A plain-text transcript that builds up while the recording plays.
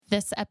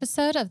This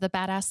episode of the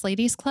Badass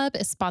Ladies Club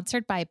is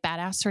sponsored by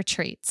Badass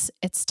Retreats.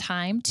 It's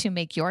time to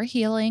make your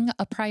healing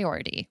a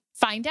priority.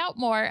 Find out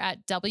more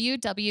at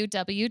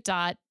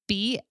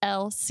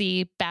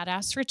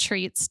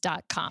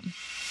www.blcbadassretreats.com.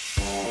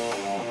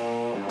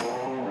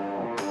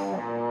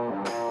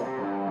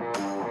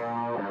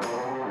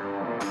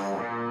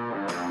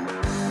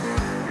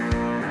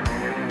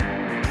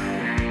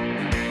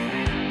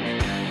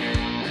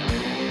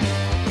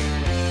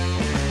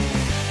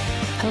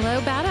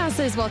 Hello,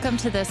 badasses. Welcome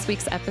to this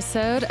week's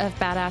episode of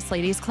Badass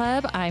Ladies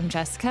Club. I'm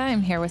Jessica.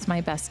 I'm here with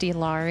my bestie,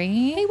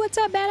 Laurie. Hey, what's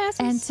up, badasses?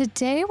 And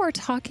today we're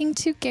talking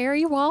to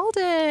Gary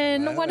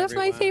Walden, Hello, one of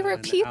my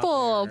favorite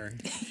people.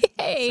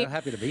 Yay. So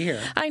happy to be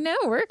here. I know,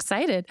 we're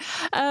excited.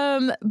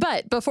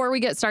 But before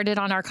we get started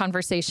on our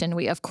conversation,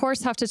 we of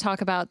course have to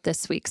talk about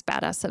this week's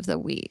Badass of the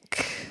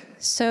Week.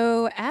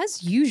 So,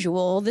 as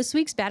usual, this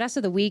week's Badass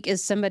of the Week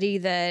is somebody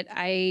that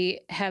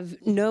I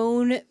have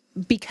known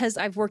because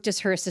I've worked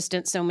as her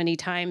assistant so many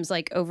times,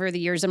 like over the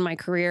years in my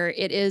career.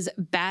 It is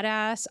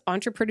badass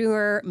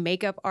entrepreneur,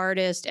 makeup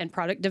artist, and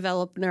product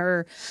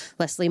developer,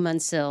 Leslie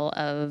Munsill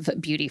of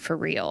Beauty for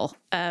Real.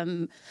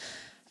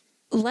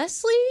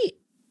 Leslie,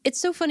 it's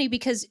so funny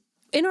because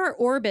in our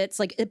orbits,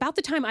 like about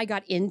the time I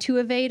got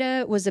into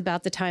Aveda was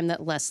about the time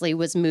that Leslie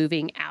was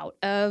moving out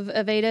of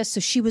Aveda. So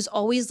she was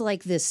always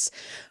like this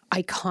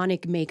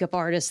iconic makeup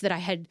artist that I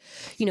had,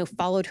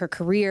 followed her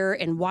career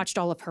and watched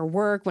all of her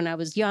work when I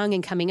was young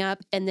and coming up.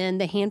 And then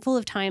the handful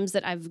of times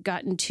that I've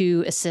gotten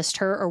to assist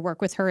her or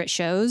work with her at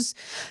shows,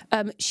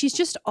 she's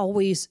just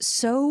always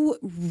so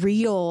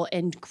real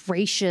and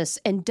gracious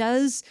and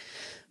does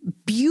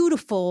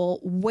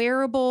beautiful,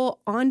 wearable,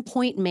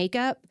 on-point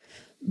makeup,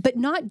 but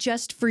not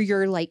just for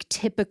your like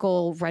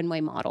typical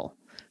runway model.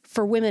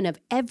 For women of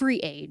every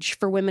age,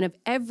 for women of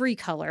every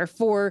color,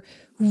 for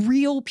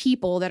real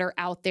people that are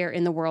out there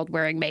in the world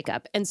wearing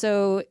makeup. And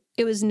so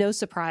it was no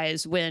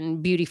surprise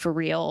when Beauty for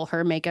Real,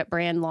 her makeup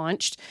brand,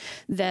 launched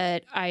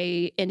that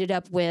I ended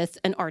up with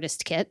an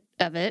artist kit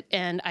of it.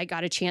 And I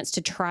got a chance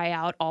to try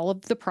out all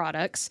of the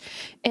products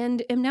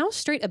and am now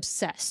straight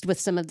obsessed with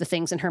some of the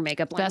things in her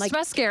makeup line. Best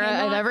mascara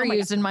I've ever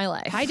used in my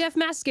life. High def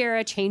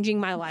mascara, changing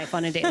my life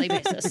on a daily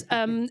basis.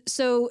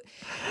 So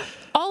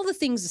all the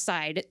things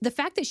aside, the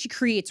fact that she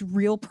creates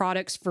real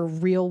products for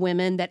real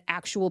women that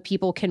actual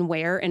people can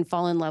wear and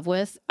fall in love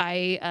with,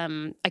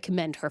 I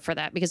commend her for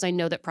that because I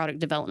know that product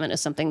development is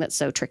something that's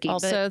so tricky.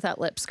 Also, that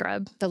lip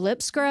scrub. The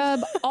lip scrub,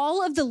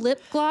 all of the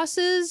lip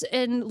glosses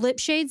and lip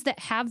shades that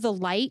have the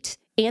light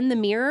and the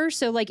mirror.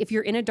 So like if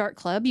you're in a dark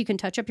club, you can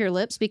touch up your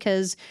lips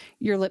because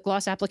your lip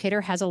gloss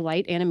applicator has a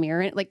light and a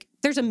mirror in it. Like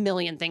there's a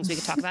million things we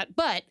could talk about,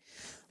 but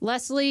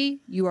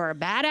Leslie, you are a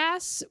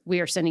badass.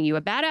 We are sending you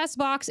a badass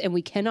box and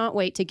we cannot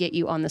wait to get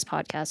you on this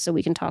podcast so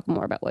we can talk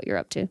more about what you're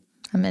up to.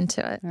 I'm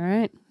into it. All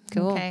right.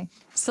 Cool. Okay.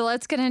 So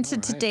let's get into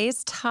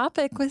today's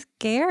topic with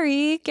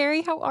Gary.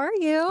 Gary, how are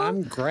you?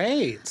 I'm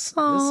great.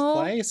 Aw. This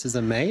place is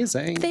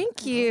amazing.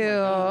 Thank you.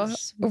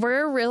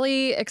 We're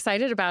really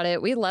excited about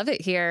it. We love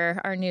it here,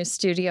 our new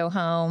studio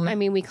home. I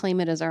mean, we claim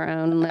it as our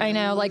own. I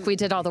know, like we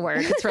did all the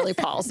work. It's really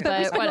Paul's,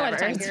 but spend a lot of whatever.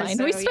 time It's here, fine.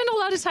 so We spend a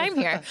lot of time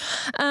here.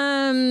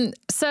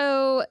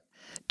 So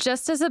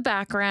just as a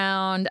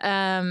background,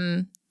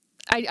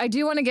 I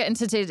do want to get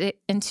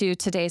into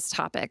today's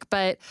topic,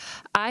 but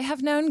I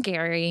have known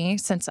Gary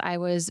since I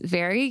was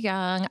very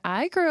young.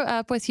 I grew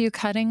up with you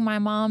cutting my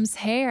mom's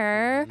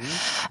hair.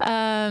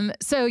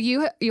 So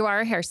you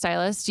are a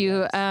hairstylist.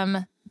 You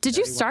did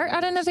you start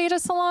at an Aveda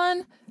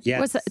salon?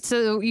 Yes.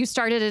 So you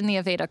started in the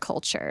Aveda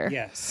culture.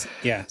 Yes.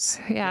 Yeah.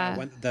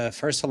 The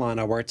first salon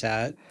I worked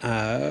at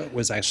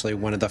was actually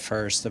one of the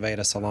first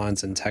Aveda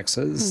salons in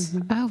Texas.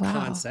 Oh, wow.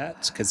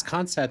 Concept, because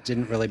Concept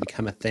didn't really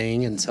become a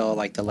thing until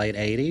like the late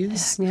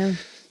 80s. Yeah.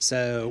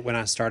 So when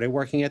I started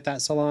working at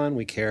that salon,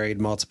 we carried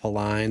multiple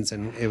lines,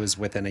 and it was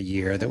within a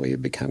year that we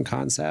had become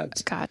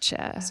Concept.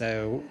 Gotcha.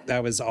 So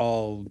that was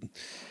all,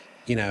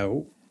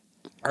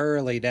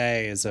 early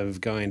days of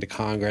going to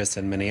Congress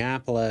in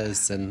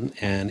Minneapolis, and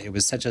it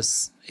was it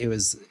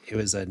was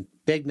a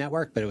big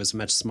network, but it was a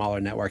much smaller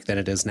network than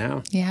it is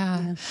now.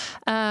 Yeah.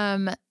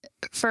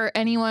 For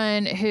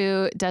anyone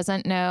who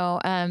doesn't know,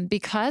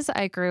 because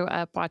I grew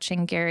up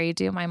watching Gary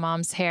do my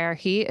mom's hair,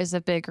 he is a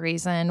big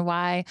reason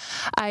why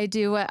I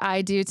do what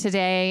I do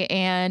today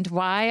and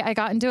why I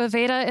got into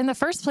Aveda in the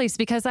first place,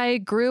 because I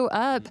grew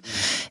up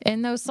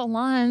in those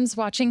salons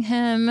watching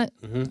him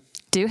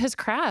do his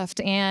craft.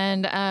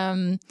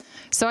 And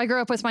so I grew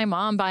up with my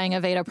mom buying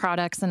Aveda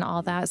products and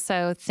all that.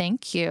 So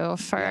thank you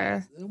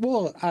for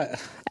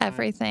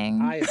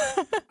everything.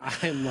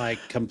 I'm like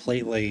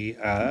completely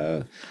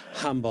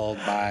humbled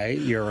by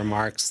your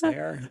remarks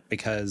there,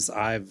 because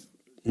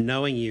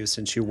knowing you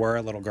since you were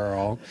a little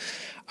girl,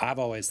 I've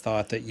always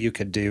thought that you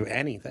could do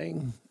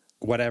anything.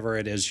 Whatever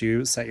it is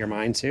you set your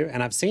mind to.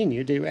 And I've seen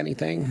you do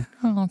anything.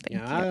 Oh, thank you.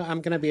 I'm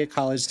going to be a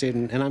college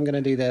student, and I'm going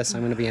to do this. I'm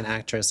going to be an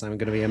actress. I'm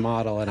going to be a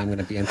model, and I'm going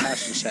to be in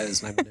fashion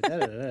shows, and I'm going to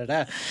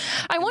da-da-da-da-da.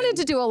 I wanted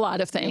to do a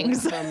lot of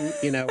things. From,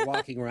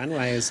 walking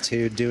runways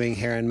to doing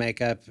hair and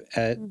makeup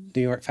at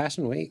New York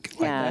Fashion Week.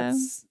 Yeah.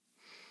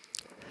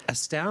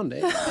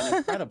 astounding and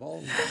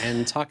incredible.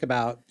 And talk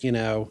about, you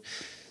know,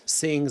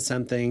 seeing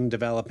something,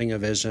 developing a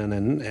vision,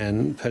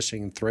 and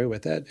pushing through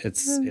with it.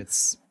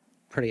 It's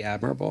pretty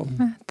admirable.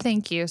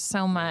 Thank you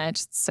so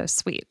much. It's so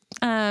sweet.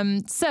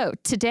 So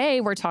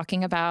today we're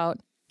talking about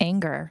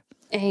anger.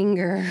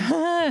 Anger.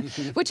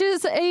 Which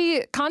is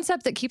a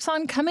concept that keeps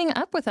on coming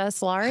up with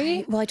us,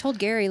 Laurie. Well, I told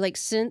Gary, like,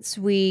 since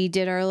we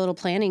did our little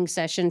planning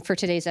session for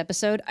today's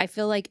episode, I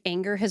feel like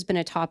anger has been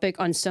a topic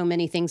on so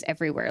many things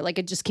everywhere. Like,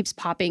 it just keeps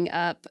popping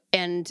up.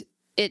 And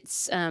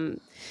it's, and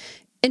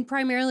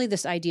primarily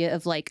this idea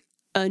of like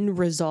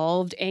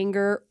unresolved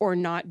anger or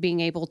not being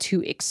able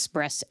to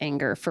express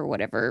anger for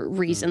whatever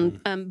reason.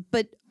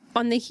 But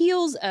on the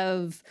heels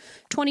of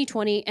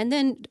 2020 and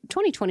then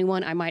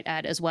 2021, I might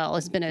add as well,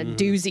 has been a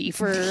doozy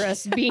for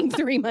us being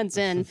 3 months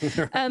in. There's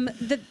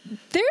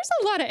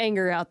a lot of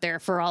anger out there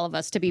for all of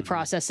us to be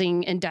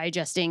processing and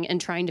digesting and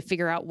trying to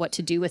figure out what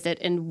to do with it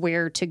and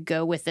where to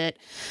go with it.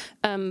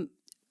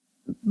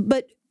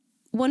 But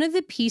one of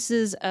the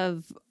pieces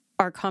of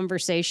our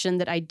conversation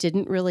that I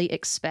didn't really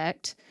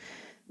expect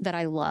that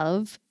I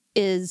love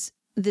is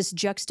this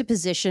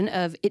juxtaposition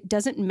of it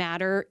doesn't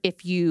matter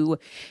if you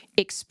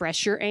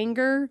express your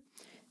anger,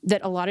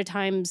 that a lot of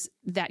times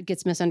that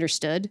gets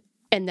misunderstood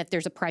and that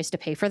there's a price to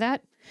pay for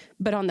that.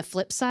 But on the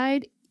flip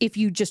side, if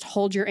you just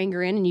hold your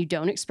anger in and you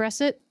don't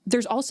express it,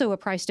 there's also a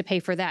price to pay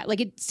for that.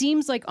 Like, it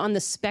seems like on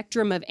the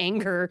spectrum of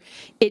anger,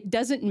 it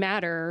doesn't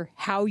matter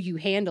how you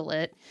handle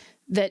it,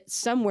 that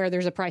somewhere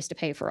there's a price to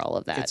pay for all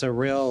of that. It's a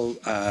real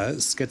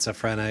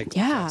schizophrenic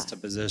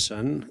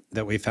juxtaposition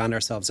that we found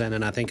ourselves in.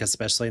 And I think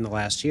especially in the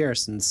last year,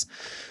 since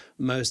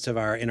most of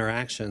our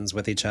interactions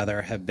with each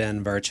other have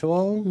been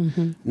virtual,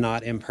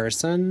 not in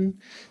person.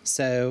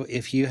 So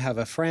if you have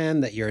a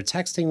friend that you're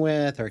texting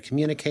with or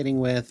communicating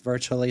with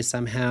virtually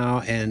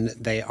somehow, and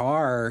they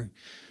are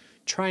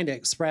trying to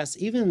express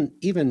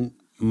even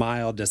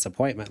mild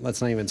disappointment,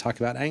 let's not even talk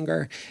about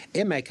anger,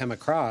 it may come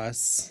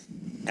across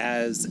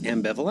as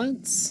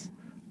ambivalence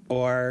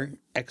or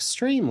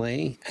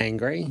extremely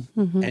angry,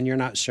 and you're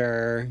not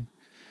sure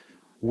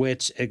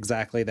which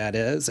exactly that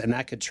is, and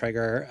that could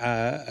trigger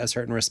a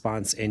certain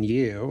response in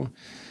you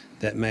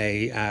that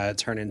may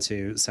turn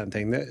into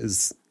something that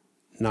is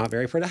not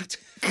very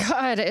productive.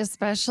 God,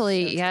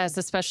 especially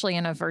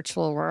in a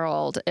virtual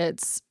world,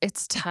 it's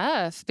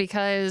tough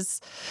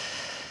because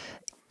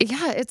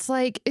it's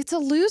like, it's a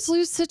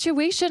lose-lose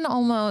situation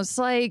almost.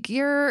 Like,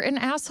 you're an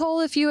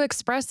asshole if you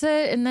express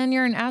it, and then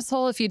you're an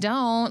asshole if you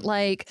don't,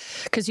 like,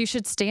 because you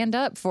should stand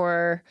up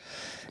for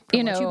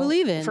what you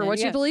believe in. For what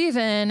you believe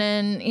in.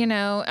 And,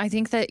 I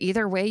think that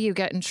either way you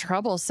get in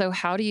trouble. So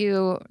how do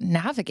you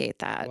navigate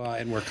that? Well,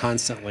 and we're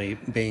constantly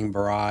being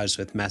barraged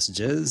with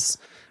messages,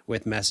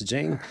 with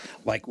messaging.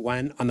 Like,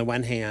 on the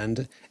one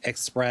hand,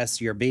 express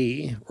your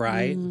be,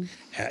 right?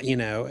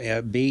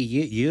 Be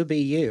you be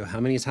you. How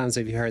many times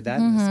have you heard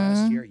that in this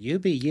last year? You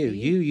be you.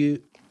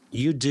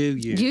 You do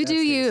you. You do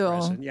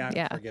you.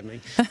 Yeah, forgive me.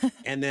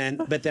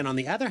 But then on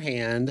the other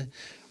hand,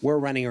 we're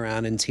running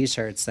around in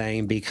t-shirts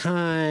saying, be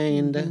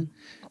kind,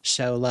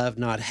 show love,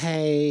 not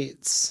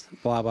hate,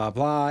 blah, blah,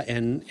 blah.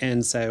 And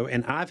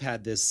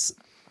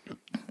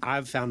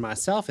I've found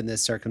myself in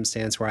this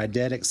circumstance where I've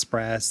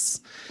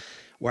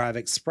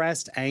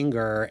expressed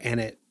anger,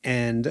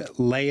 and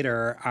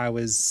later I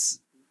was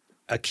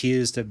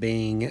accused of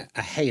being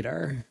a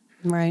hater.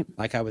 Right.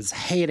 Like, I was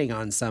hating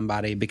on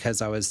somebody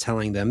because I was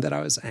telling them that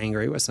I was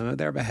angry with some of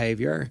their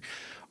behavior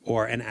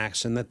or an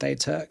action that they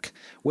took,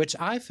 which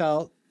I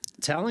felt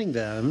telling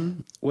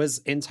them was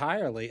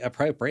entirely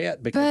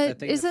appropriate. Because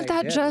but isn't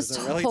that just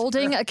really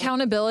holding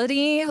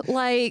accountability?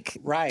 Like,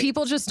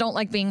 people just don't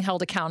like being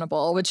held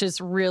accountable, which is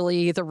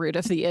really the root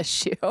of the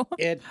issue.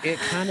 It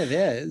kind of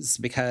is,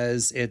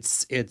 because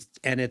it's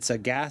a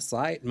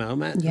gaslight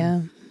moment.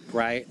 Yeah.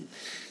 Right.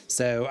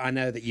 So I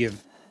know that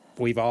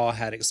we've all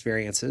had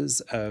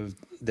experiences of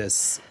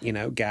this,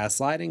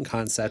 gaslighting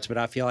concept, but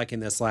I feel like in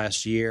this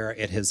last year,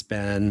 it has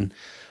been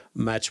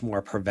much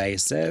more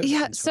pervasive.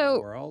 Yeah. So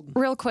world.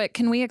 Real quick,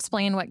 can we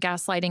explain what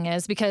gaslighting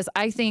is? Because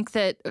I think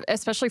that,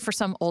 especially for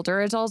some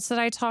older adults that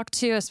I talk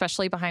to,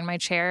 especially behind my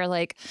chair,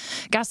 like,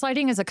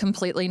 gaslighting is a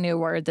completely new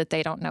word that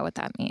they don't know what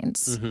that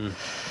means.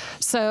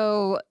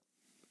 So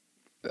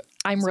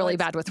I'm really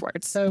bad with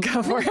words. So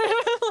go for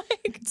it.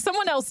 Like,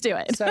 someone else do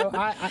it. So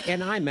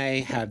I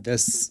may have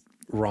this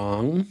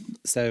wrong,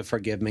 so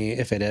forgive me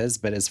if it is,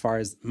 but as far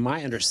as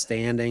my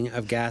understanding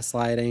of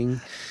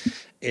gaslighting,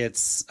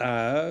 it's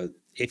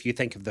if you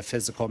think of the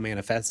physical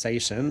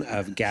manifestation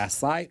of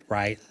gaslight,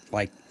 right?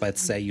 Like,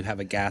 let's say you have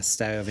a gas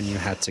stove and you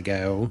have to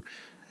go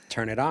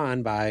turn it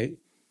on by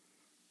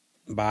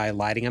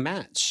lighting a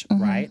match,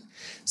 right?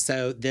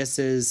 So this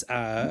is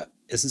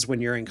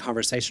when you're in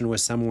conversation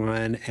with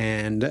someone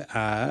and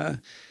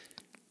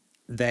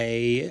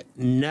they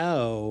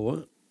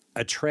know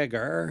a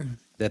trigger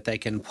that they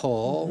can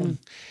pull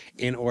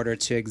in order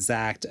to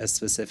exact a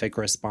specific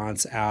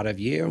response out of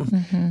you.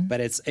 But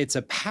it's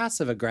a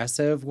passive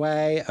aggressive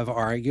way of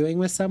arguing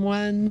with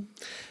someone,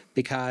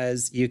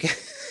 because you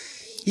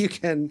you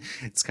can,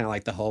 it's kind of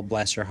like the whole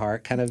bless your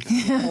heart kind of.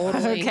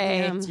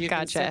 Okay, You can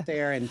gotcha. sit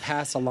there and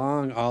pass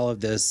along all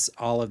of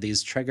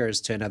these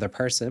triggers to another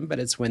person, but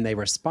it's when they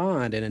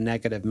respond in a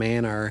negative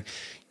manner,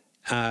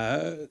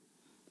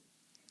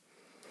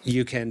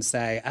 you can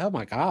say, "Oh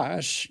my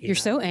gosh, You're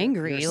so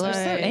angry. you're like, So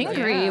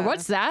angry. yeah.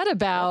 What's that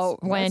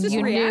about? When this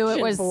you knew it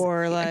reaction was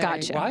for, like-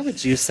 gotcha. Why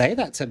would you say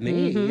that to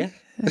me?"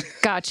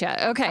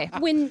 Gotcha. Okay.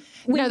 When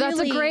No, that's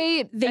a really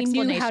great they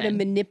knew how to explanation.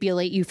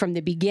 manipulate you from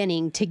the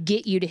beginning to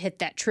get you to hit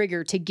that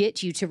trigger, to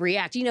get you to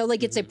react.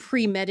 Like it's a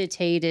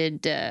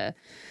premeditated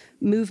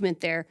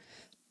movement there.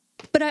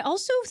 But I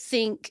also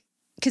think,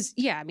 because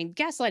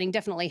gaslighting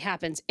definitely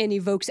happens and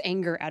evokes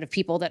anger out of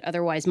people that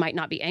otherwise might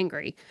not be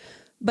angry.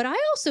 But I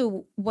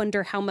also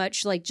wonder how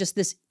much like just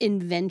this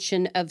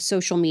invention of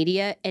social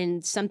media,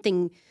 and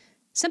something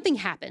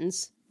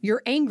happens,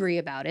 you're angry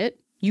about it,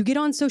 you get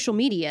on social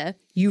media,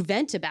 you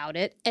vent about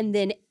it, and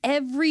then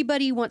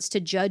everybody wants to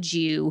judge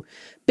you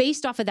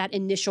based off of that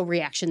initial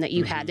reaction that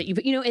you had, that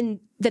and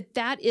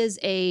that is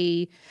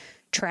a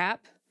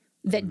trap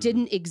that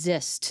didn't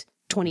exist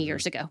 20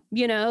 years ago,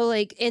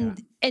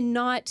 and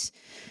not,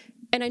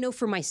 and I know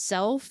for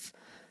myself,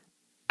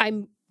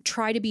 I'm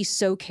try to be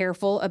so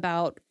careful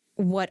about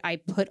what I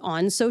put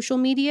on social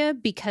media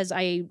because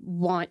I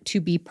want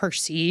to be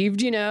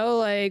perceived,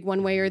 like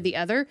one way or the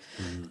other.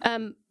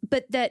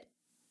 But that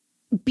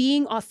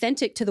being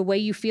authentic to the way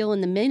you feel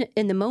in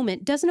the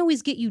moment doesn't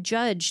always get you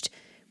judged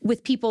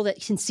with people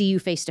that can see you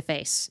face to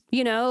face.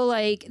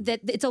 Like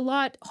that it's a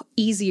lot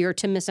easier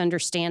to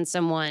misunderstand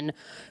someone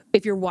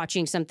if you're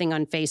watching something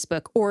on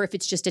Facebook, or if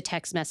it's just a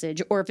text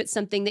message, or if it's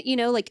something that,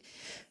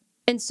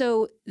 and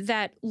so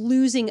that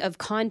losing of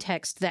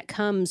context that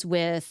comes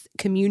with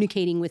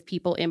communicating with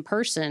people in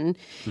person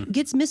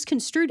gets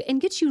misconstrued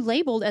and gets you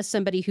labeled as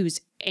somebody who's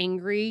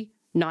angry,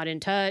 not in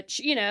touch,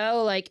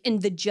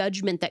 and the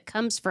judgment that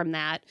comes from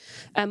that.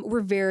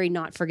 We're very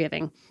not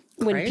forgiving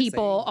when Crazy.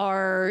 people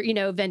are,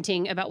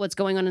 venting about what's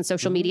going on in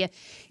social media.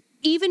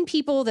 Even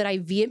people that I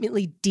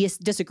vehemently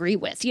disagree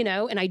with,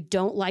 and I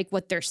don't like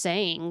what they're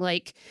saying.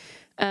 Like,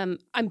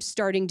 I'm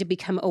starting to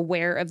become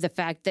aware of the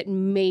fact that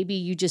maybe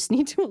you just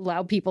need to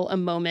allow people a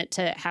moment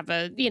to have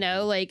a,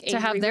 to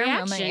have their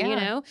reaction,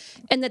 moment,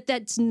 and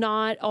that's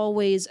not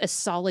always a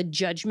solid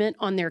judgment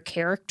on their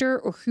character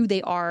or who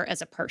they are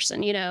as a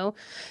person,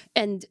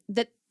 and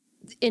that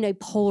in a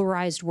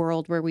polarized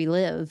world where we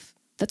live,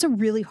 that's a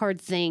really hard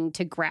thing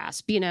to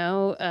grasp,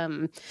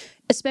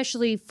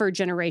 especially for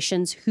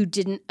generations who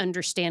didn't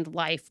understand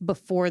life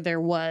before there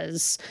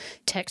was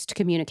text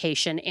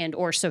communication and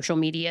or social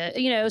media,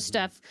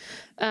 stuff.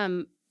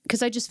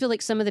 Because I just feel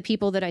like some of the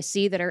people that I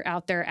see that are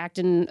out there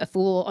acting a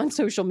fool on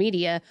social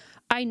media,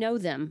 I know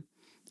them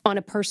on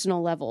a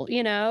personal level,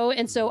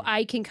 and so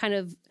I can kind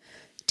of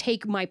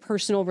take my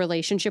personal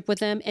relationship with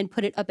them and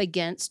put it up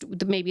against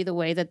maybe the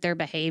way that they're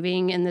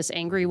behaving in this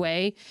angry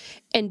way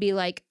and be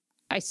like,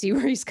 I see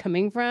where he's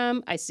coming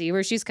from. I see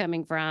where she's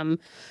coming from.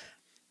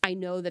 I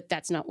know that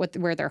that's not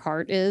where their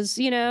heart is,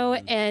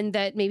 and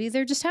that maybe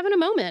they're just having a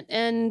moment,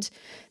 and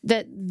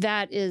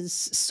that is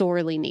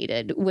sorely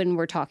needed when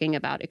we're talking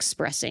about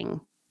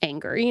expressing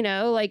anger,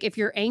 like if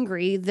you're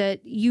angry,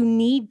 that you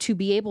need to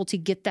be able to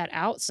get that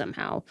out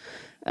somehow.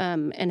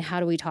 And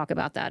how do we talk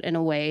about that in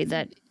a way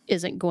that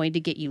isn't going to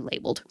get you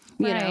labeled,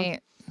 you know? Right.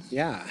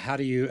 Yeah. How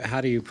do you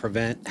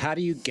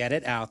get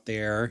it out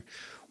there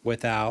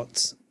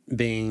without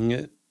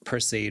being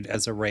perceived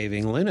as a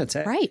raving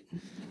lunatic? Right.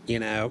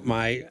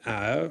 My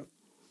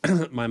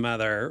my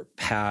mother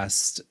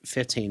passed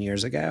 15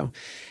 years ago,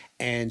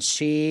 and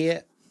she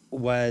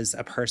was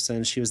a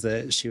person. She was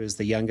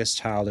the youngest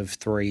child of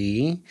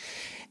 3,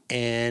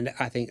 and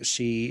I think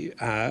she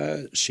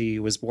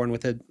was born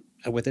with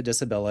a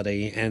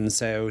disability, and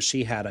so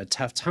she had a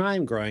tough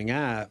time growing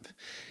up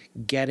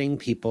getting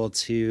people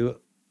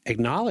to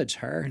acknowledge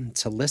her,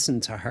 to listen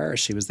to her.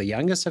 She was the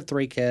youngest of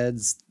 3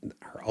 kids.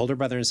 Her older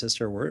brother and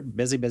sister were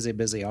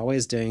busy,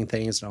 always doing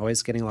things and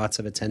always getting lots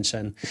of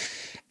attention.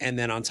 And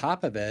then on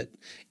top of it,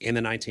 in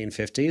the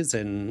 1950s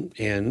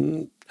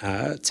in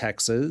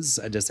Texas,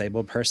 a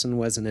disabled person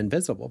was an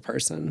invisible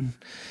person.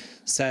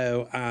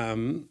 So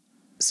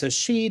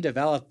she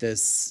developed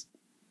this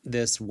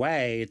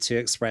way to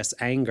express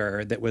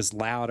anger that was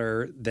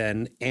louder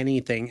than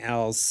anything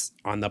else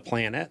on the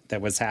planet that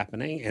was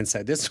happening. And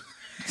so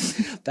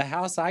the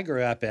house I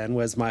grew up in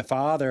was my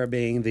father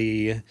being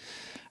the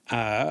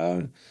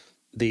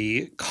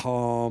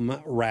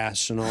calm,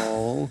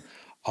 rational,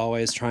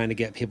 always trying to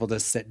get people to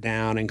sit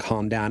down and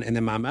calm down. And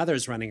then my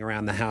mother's running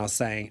around the house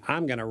saying,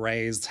 I'm going to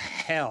raise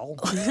hell.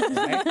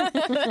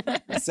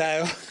 Right?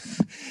 So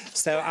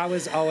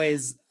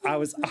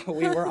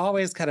we were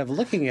always kind of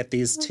looking at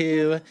these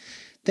two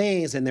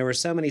things. And there were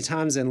so many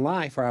times in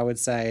life where I would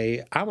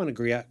say, I want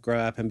to grow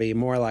up and be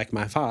more like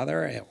my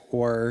father,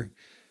 or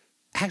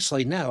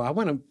actually, no, I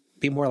want to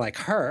be more like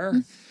her,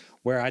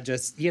 where I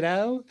just,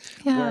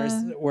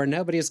 where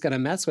nobody's going to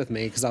mess with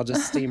me because I'll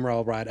just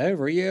steamroll right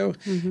over you.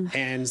 Mm-hmm.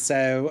 And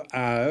so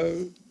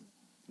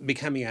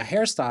becoming a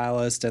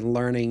hairstylist and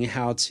learning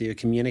how to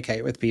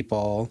communicate with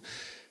people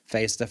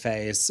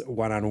face-to-face,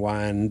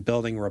 one-on-one,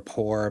 building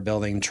rapport,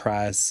 building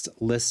trust,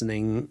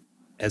 listening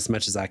as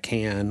much as I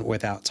can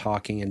without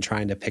talking and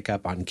trying to pick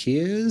up on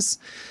cues,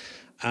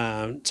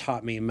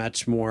 taught me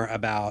much more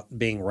about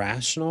being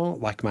rational,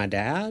 like my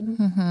dad.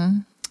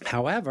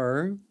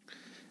 However,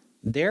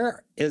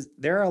 there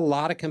are a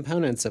lot of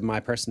components of my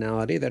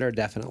personality that are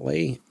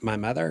definitely my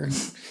mother.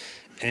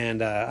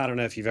 And I don't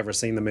know if you've ever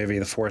seen the movie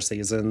The Four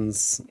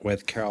Seasons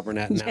with Carol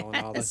Burnett and Alan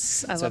Alda.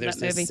 I love there's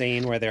that movie. this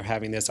scene where they're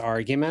having this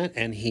argument,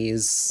 and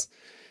he's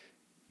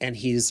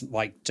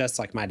like just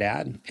like my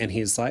dad, and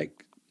he's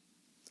like,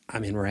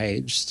 "I'm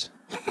enraged."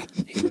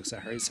 He looks at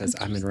her. He says,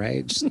 "I'm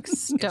enraged."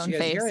 Stone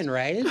face. "You're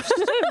enraged."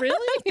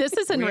 Really? This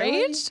is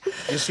enraged? Really?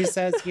 And she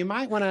says, "You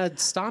might want to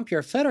stomp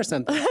your foot or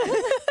something."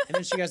 And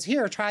then she goes,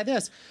 "Here, try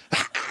this."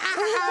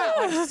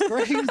 Like,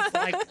 screams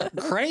like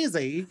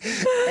crazy.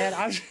 And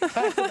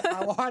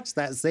I watched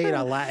that scene.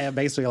 It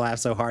makes me laugh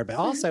so hard. But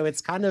also, it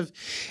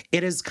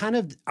is kind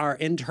of our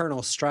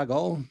internal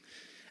struggle,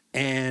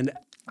 and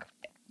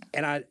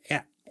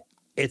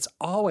it's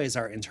always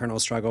our internal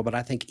struggle. But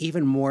I think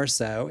even more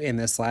so in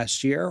this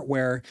last year,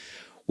 where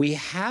we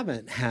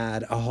haven't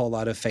had a whole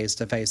lot of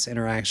face-to-face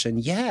interaction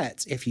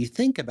yet. If you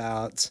think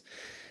about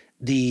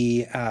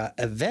the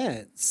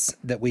events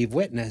that we've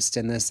witnessed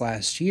in this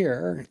last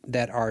year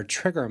that are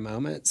trigger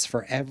moments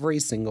for every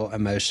single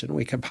emotion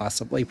we could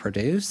possibly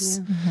produce,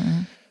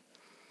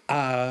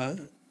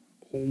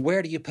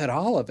 where do you put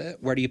all of it?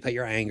 Where do you put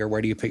your anger?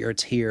 Where do you put your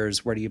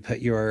tears? Where do you put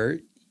your,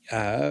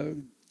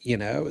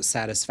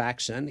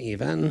 satisfaction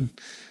even?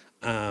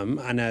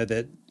 I know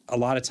that a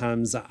lot of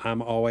times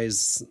I'm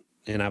always...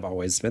 And I've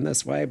always been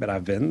this way, but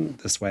I've been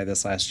this way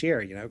this last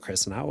year.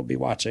 Chris and I will be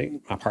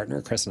watching, my partner,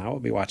 Chris and I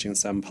will be watching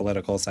some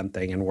political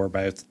something, and we're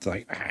both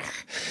like, ah.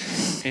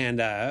 And,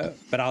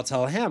 but I'll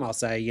tell him, I'll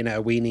say,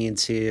 we need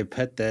to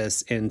put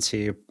this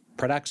into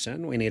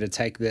production. We need to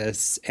take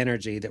this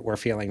energy that we're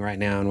feeling right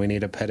now, and we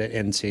need to put it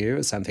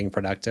into something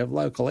productive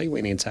locally.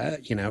 We need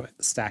to,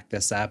 stack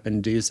this up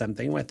and do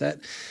something with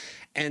it.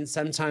 And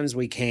sometimes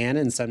we can,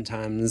 and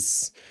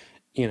sometimes,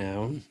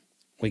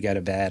 we go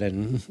to bed,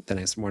 and the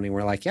next morning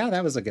we're like, yeah,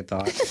 that was a good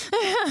thought.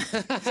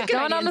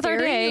 Going on with our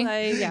day.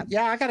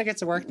 Yeah, I got to get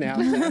to work now.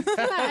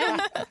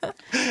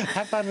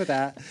 Have fun with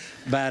that.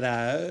 But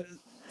I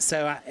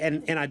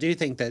do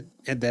think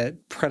that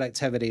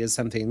productivity is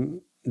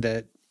something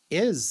that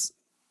is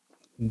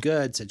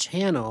good to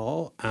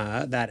channel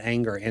that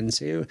anger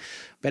into,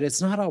 but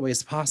it's not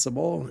always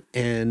possible.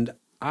 And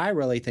I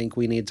really think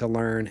we need to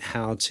learn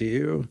how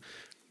to,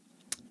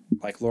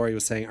 like Lori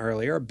was saying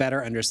earlier,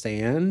 better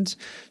understand,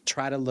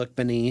 try to look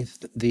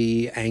beneath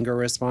the anger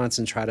response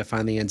and try to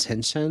find the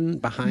intention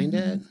behind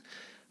it.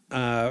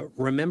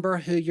 Remember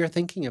who you're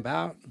thinking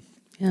about.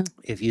 Yeah.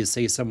 If you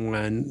see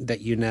someone that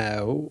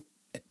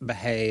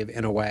behave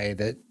in a way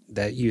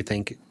that you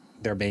think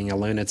they're being a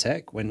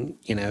lunatic,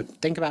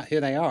 think about who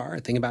they are,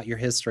 think about your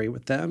history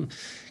with them,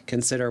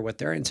 consider what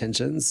their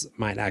intentions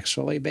might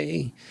actually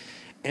be,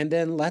 and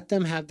then let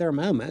them have their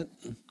moment.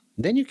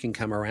 Then you can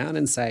come around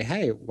and say,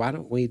 hey, why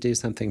don't we do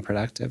something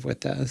productive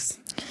with this?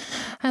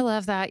 I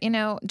love that.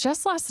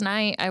 Just last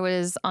night I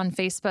was on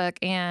Facebook,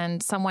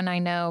 and someone I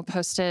know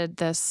posted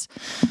this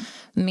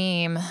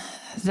meme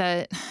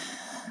that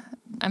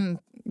I'm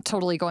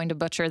totally going to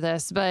butcher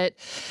this, but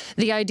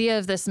the idea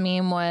of this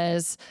meme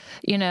was,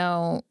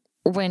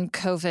 when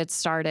COVID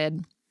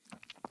started,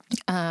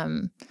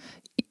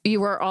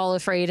 you were all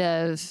afraid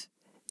of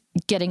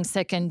getting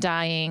sick and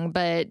dying,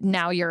 but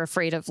now you're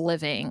afraid of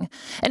living.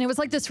 And it was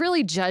like this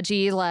really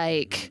judgy,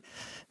 like,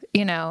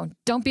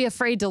 don't be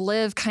afraid to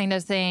live kind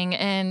of thing.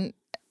 And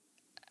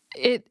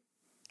it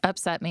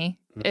upset me.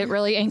 It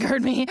really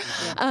angered me.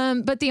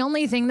 But the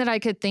only thing that I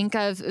could think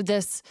of,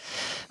 this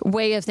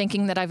way of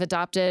thinking that I've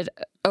adopted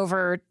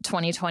over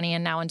 2020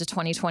 and now into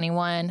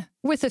 2021,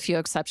 with a few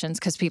exceptions,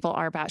 because people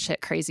are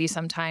batshit crazy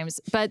sometimes,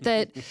 but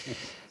that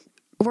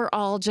we're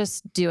all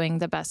just doing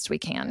the best we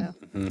can.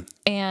 Yeah.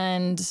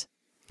 And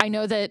I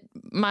know that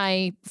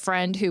my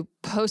friend who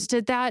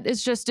posted that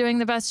is just doing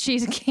the best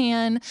she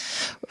can.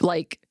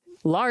 Like,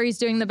 Laurie's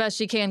doing the best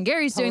she can.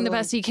 Gary's doing the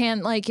best he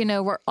can. Like,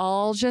 we're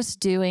all just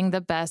doing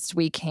the best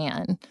we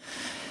can.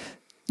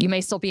 You may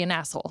still be an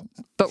asshole,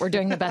 but we're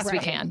doing the best we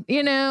can,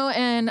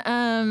 and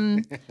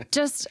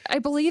I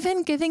believe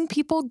in giving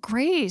people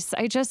grace.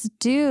 I just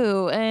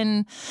do.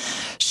 And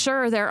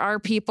sure, there are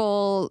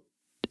people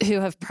who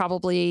have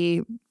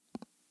probably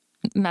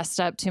messed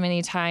up too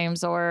many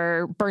times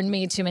or burned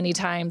me too many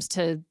times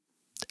to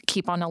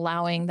keep on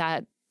allowing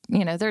that.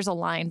 There's a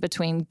line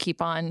between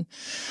keep on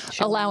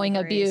allowing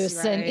grace, abuse,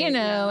 right? And,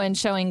 and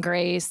showing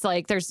grace.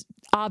 Like, there's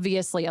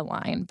obviously a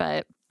line,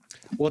 but.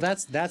 Well,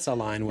 that's a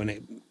line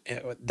when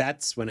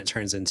that's when it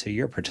turns into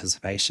your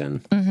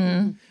participation,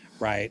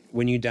 right?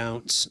 When you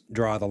don't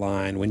draw the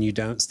line, when you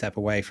don't step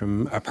away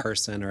from a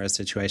person or a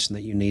situation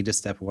that you need to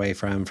step away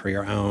from for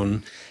your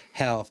own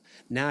health,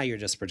 now you're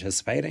just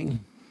participating.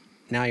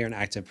 Now you're an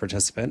active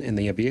participant in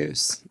the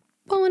abuse.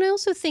 Well, and I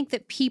also think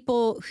that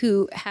people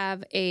who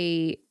have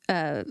a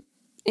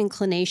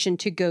inclination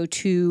to go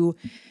to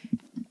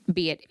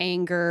be it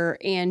anger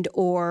and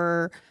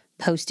or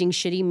posting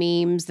shitty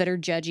memes that are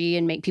judgy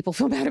and make people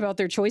feel bad about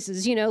their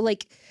choices,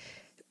 like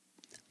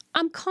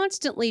I'm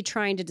constantly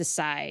trying to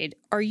decide,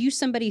 are you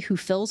somebody who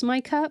fills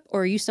my cup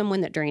or are you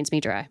someone that drains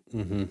me dry?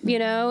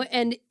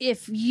 And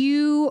if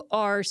you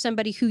are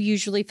somebody who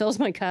usually fills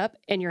my cup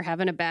and you're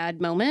having a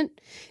bad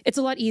moment, it's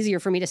a lot easier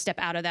for me to step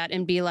out of that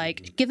and be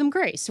like, give them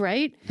grace,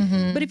 right?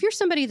 But if you're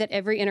somebody that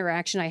every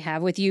interaction I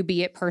have with you,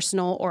 be it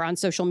personal or on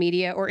social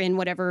media or in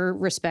whatever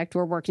respect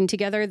we're working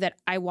together, that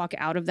I walk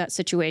out of that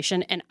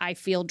situation and I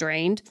feel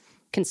drained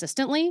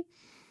consistently,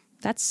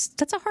 that's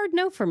a hard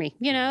no for me.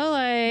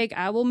 Like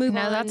I will move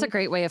on. No, that's a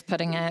great way of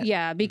putting it.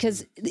 Yeah,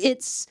 because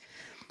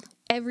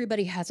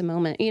everybody has a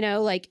moment,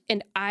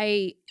 and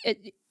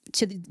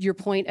to your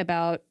point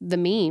about the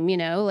meme,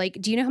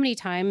 do you know how many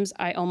times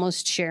I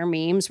almost share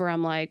memes where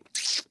I'm like,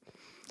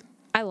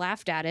 I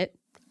laughed at it.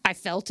 I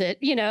felt it,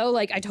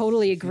 I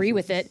totally agree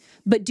with it.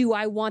 But do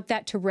I want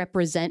that to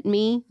represent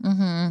me?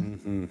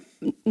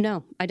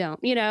 No, I don't,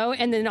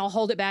 and then I'll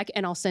hold it back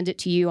and I'll send it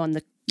to you on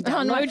the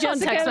my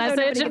text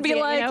message and be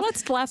like,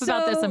 let's laugh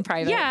about this in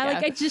private. Yeah,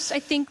 I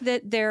think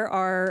that there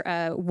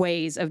are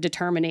ways of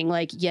determining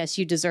like, yes,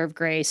 you deserve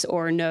grace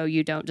or no,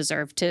 you don't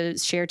deserve to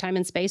share time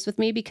and space with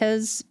me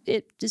because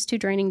it is too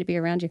draining to be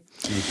around you.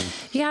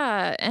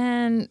 Yeah.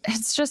 And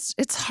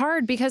it's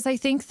hard because I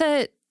think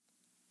that,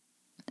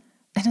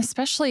 and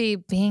especially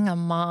being a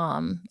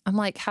mom, I'm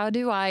like, how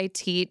do I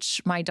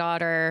teach my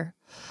daughter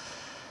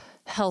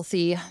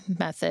healthy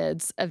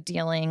methods of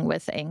dealing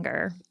with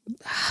anger?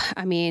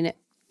 I mean,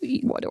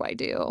 what do I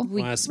do?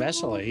 Well,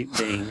 especially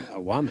being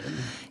a woman.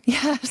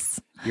 Yes.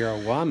 You're a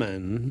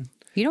woman.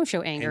 You don't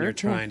show anger. And you're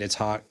trying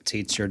to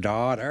teach your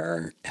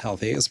daughter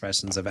healthy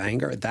expressions of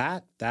anger.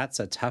 That's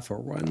a tougher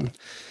one.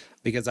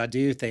 Because I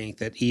do think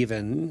that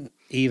even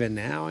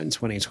now in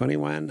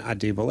 2021, I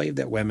do believe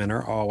that women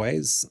are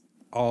always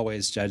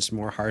judged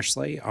more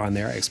harshly on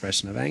their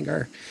expression of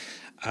anger.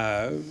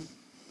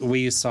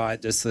 We saw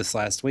it just this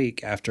last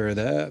week after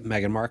the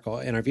Meghan Markle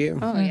interview.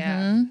 Oh,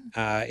 yeah.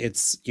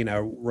 It's,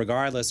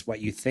 regardless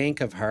what you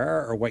think of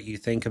her or what you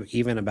think of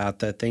even about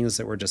the things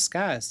that were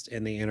discussed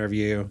in the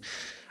interview,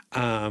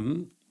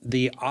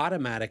 the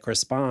automatic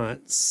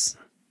response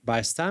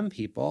by some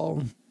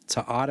people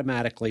to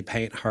automatically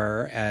paint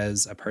her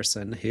as a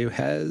person who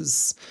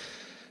has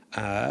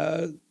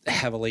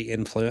heavily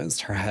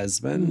influenced her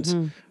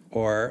husband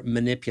or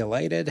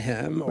manipulated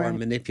him or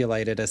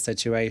manipulated a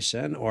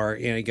situation, or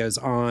it goes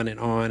on and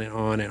on and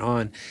on and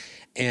on.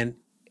 And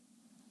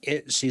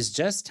she's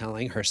just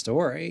telling her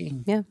story.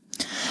 Yeah.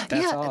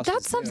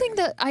 That's something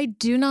that I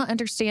do not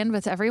understand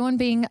with everyone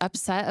being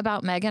upset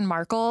about Meghan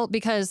Markle,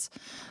 because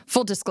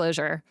full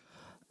disclosure,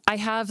 I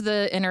have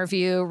the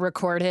interview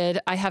recorded.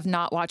 I have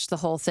not watched the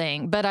whole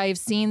thing, but I've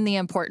seen the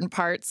important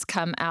parts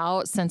come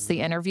out since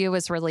the interview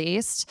was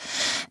released.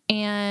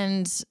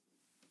 And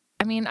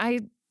I mean, I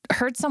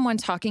heard someone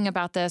talking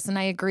about this and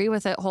I agree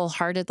with it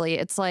wholeheartedly.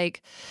 It's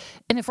like,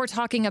 and if we're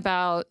talking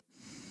about,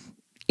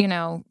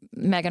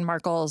 Meghan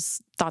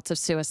Markle's thoughts of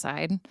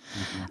suicide,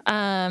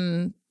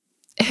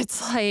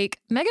 it's like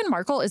Meghan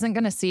Markle isn't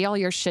going to see all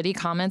your shitty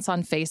comments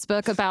on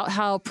Facebook about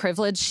how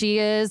privileged she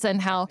is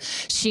and how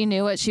she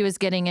knew what she was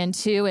getting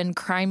into and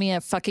cry me a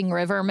fucking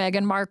river,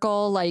 Meghan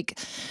Markle, like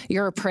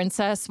you're a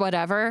princess,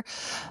 whatever.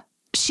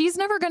 She's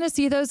never going to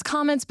see those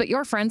comments, but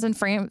your friends and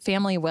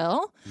family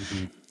will.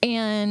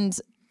 And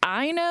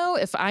I know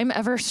if I'm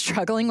ever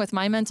struggling with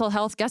my mental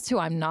health, guess who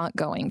I'm not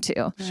going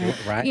to? Sure,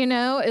 right.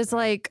 Is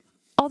like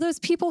all those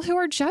people who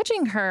are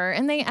judging her,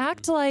 and they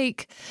act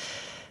like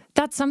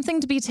that's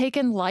something to be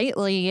taken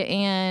lightly.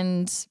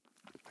 And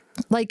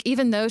like,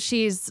 even though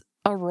she's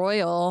a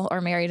royal or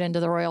married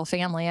into the royal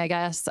family, I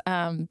guess,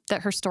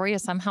 that her story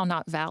is somehow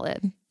not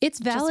valid. It's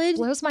valid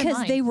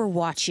because they were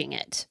watching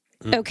it.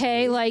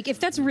 Okay, like if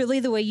that's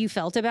really the way you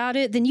felt about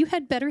it, then you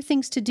had better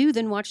things to do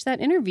than watch that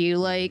interview.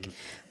 Like,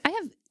 I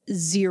have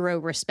zero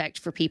respect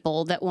for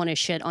people that want to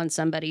shit on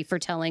somebody for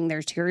telling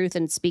their truth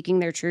and speaking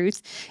their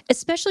truth,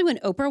 especially when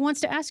Oprah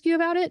wants to ask you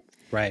about it.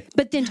 Right.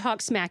 But then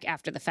talk smack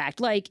after the fact.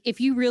 Like, if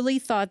you really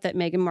thought that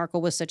Meghan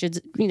Markle was such a,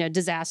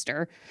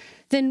 disaster,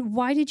 then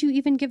why did you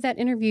even give that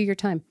interview your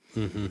time?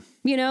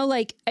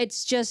 Like,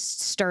 it's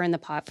just stirring the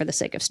pot for the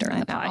sake of stirring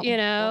the pot,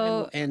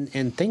 Well,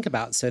 and think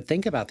about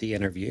the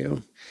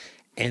interview.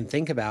 And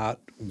think about,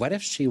 what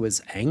if she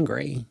was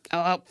angry?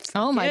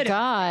 Oh my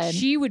God.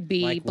 She would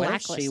be like,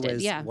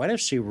 blacklisted. What if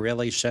she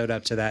really showed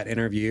up to that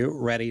interview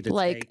ready to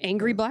like take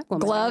angry black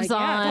woman, gloves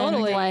on,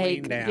 totally.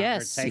 like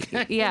yes,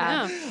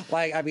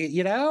 like, I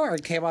mean, or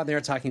came on there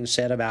talking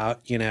shit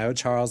about,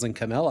 Charles and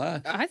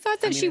Camilla. I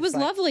thought that she was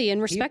lovely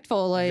and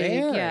respectful.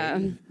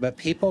 But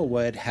people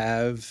would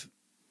have,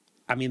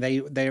 I mean, they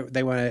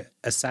want to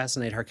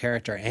assassinate her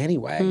character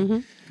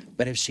anyway.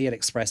 But if she had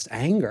expressed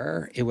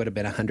anger, it would have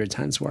been 100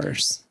 times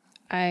worse.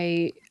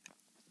 To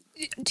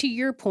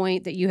your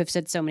point that you have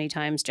said so many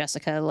times,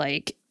 Jessica,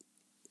 like,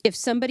 if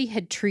somebody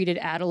had treated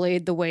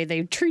Adelaide the way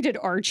they treated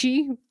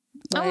Archie,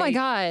 Oh my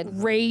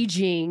God.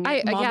 Raging.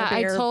 I Mama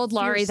Bear told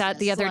Laurie that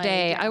the fierceness, other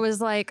day. like, I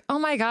was like, oh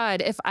my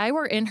God, if I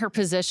were in her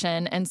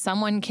position and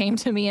someone came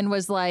to me and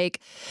was like,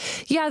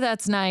 yeah,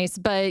 that's nice,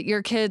 but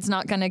your kid's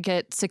not going to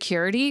get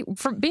security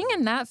for being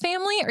in that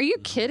family. Are you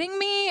kidding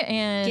me?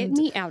 And get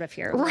me out of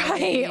here.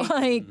 right.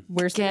 Like,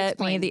 Where's the next get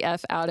me plane? the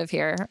F out of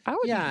here. I would,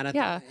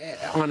 Yeah, and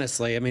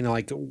honestly, I mean,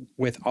 like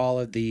with all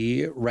of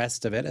the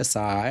rest of it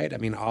aside, I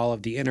mean, all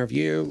of the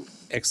interview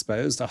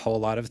exposed a whole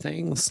lot of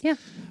things. Yeah.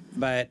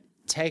 But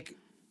take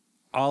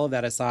all of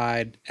that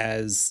aside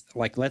as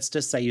like, let's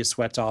just say you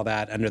swept all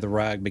that under the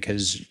rug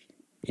because,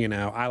 you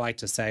know, I like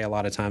to say a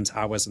lot of times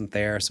I wasn't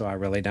there, so I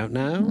really don't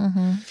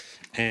know.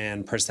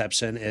 And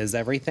perception is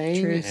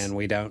everything, Truth. and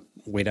we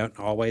don't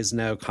always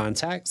know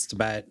context,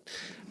 but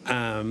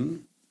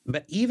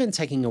even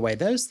taking away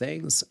those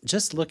things,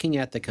 just looking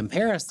at the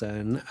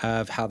comparison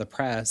of how the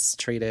press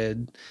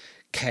treated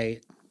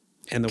Kate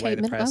and the way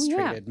the press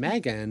treated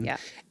Meghan. Yeah.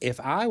 If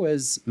I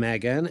was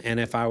Meghan and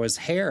if I was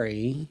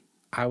Harry,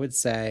 I would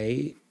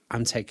say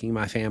I'm taking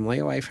my family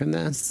away from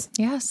this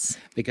yes.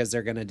 because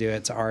they're going to do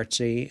it to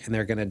Archie and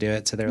they're going to do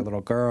it to their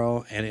little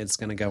girl and it's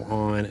going to go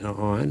on and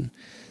on.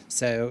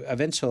 So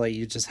eventually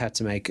you just have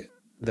to make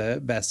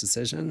the best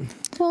decision.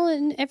 Well,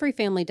 and every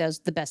family does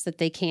the best that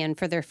they can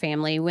for their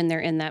family when they're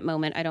in that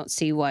moment. I don't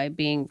see why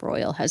being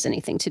royal has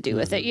anything to do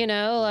with it, you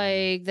know,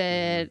 like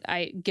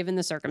that given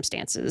the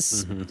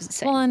circumstances.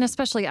 Well, and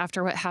especially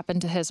after what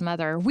happened to his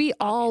mother, we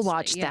all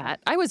watched that.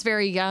 I was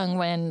very young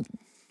when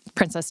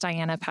Princess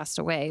Diana passed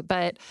away,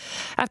 but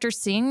after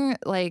seeing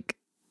like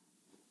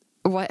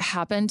what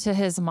happened to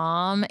his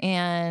mom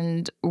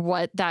and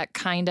what that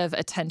kind of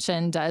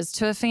attention does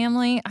to a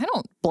family, I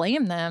don't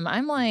blame them.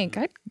 I'm like,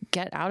 I'd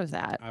get out of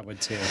that. I would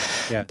too.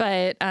 Yeah.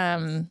 But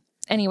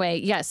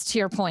anyway, yes, to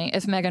your point,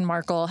 if Meghan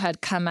Markle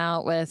had come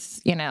out with,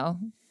 you know,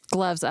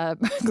 gloves up,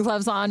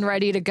 gloves on,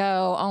 ready to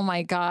go, oh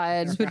my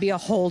God. This would be a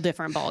whole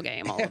different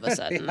ballgame all of a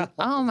sudden.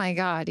 Oh my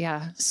God,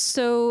 yeah.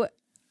 So,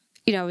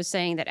 you know, I was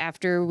saying that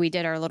after we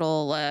did our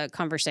little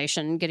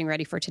conversation getting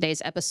ready for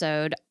today's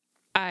episode,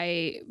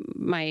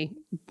 my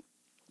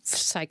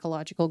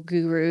psychological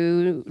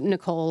guru,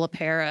 Nicole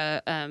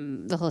LaPera,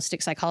 the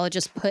holistic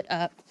psychologist, put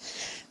up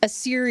a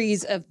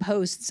series of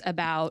posts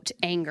about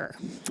anger.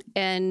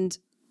 And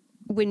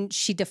when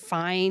she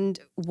defined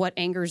what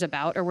anger is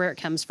about or where it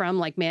comes from,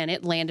 like, man,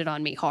 it landed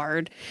on me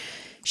hard.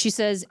 She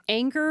says,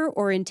 anger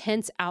or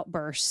intense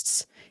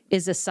outbursts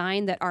is a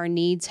sign that our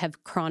needs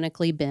have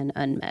chronically been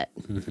unmet.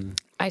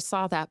 I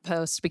saw that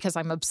post because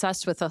I'm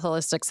obsessed with a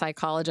holistic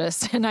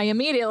psychologist, and I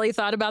immediately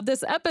thought about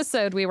this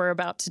episode we were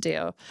about to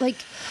do. Like,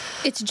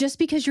 it's just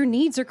because your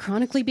needs are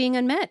chronically being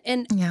unmet.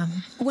 And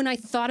when I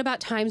thought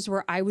about times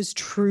where I was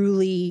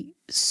truly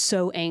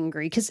so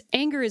angry, because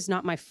anger is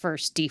not my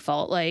first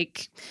default,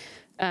 like,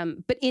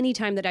 but any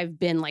time that I've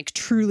been like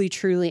truly,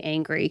 truly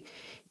angry,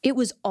 it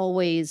was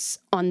always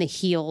on the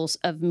heels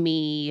of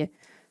me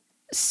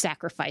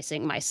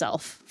sacrificing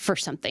myself for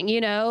something,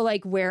 you know,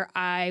 like where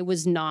I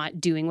was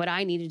not doing what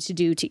I needed to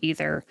do to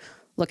either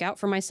look out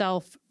for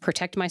myself,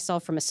 protect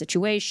myself from a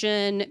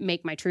situation,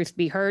 make my truth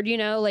be heard, you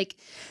know, like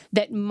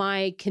that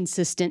my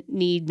consistent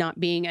need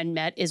not being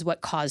unmet is what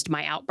caused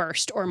my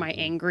outburst or my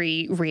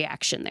angry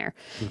reaction there.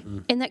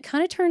 And that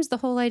kind of turns the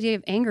whole idea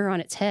of anger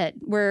on its head,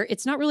 where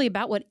it's not really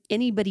about what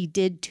anybody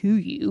did to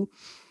you.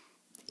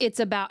 It's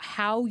about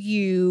how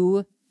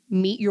you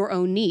meet your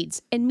own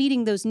needs. And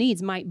meeting those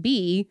needs might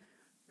be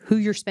who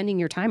you're spending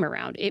your time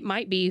around. It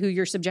might be who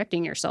you're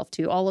subjecting yourself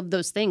to, all of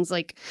those things.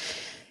 Like,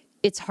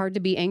 it's hard to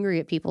be angry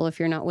at people if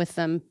you're not with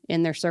them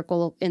in their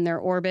circle, in their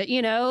orbit,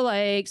 you know,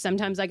 like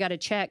sometimes I got to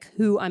check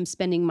who I'm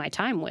spending my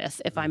time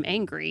with if I'm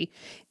angry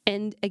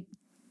and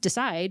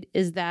decide,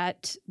 is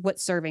that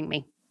what's serving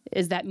me?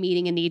 Is that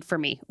meeting a need for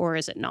me or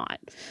is it not?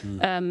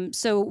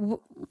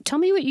 Tell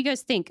me what you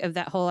guys think of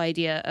that whole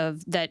idea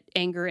of that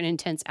anger and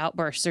intense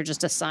outbursts are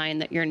just a sign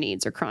that your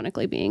needs are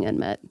chronically being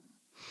unmet.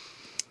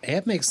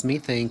 It makes me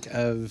think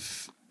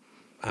of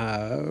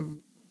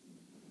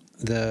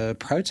the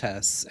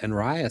protests and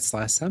riots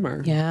last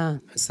summer. Yeah.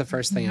 It's the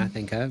first thing I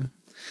think of.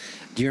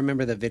 Do you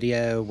remember the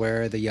video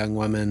where the young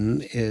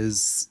woman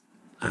is,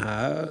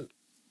 they're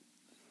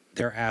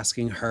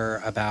asking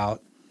her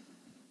about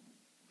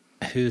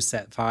who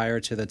set fire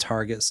to the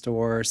Target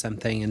store or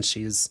something, and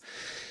she's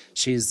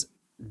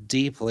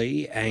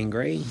deeply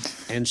angry,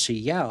 and she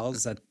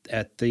yells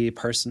at the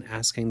person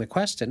asking the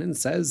question and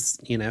says,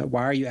 you know,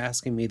 why are you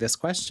asking me this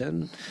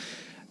question?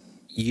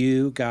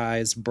 You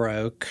guys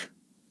broke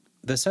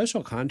the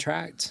social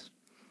contract.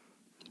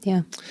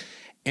 Yeah.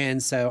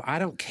 And so I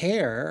don't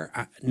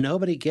care.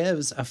 Nobody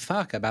gives a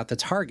fuck about the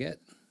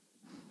Target.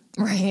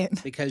 Right.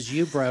 Because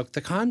you broke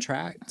the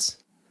contract.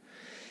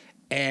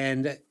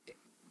 And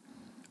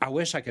I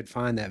wish I could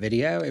find that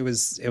video. It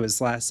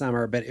was last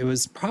summer, but it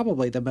was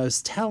probably the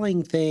most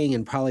telling thing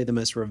and probably the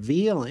most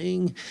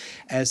revealing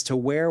as to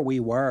where we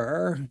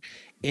were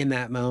in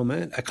that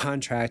moment, a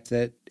contract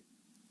that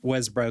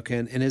was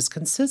broken and is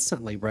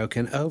consistently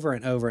broken over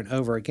and over and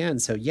over again.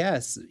 So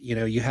yes,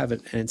 you have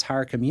an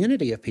entire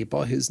community of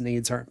people whose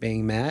needs aren't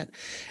being met,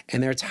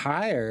 and they're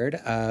tired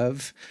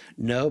of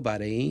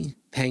nobody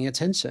paying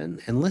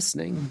attention and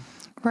listening.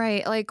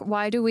 Right. Like,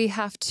 why do we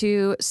have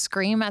to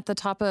scream at the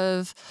top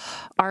of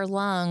our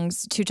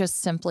lungs to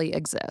just simply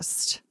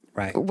exist?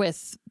 Right.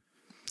 With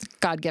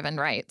God-given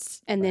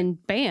rights. And then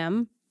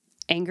bam,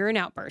 anger and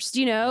outburst,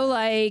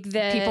 like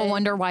that. People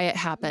wonder why it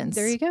happens.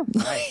 There you go.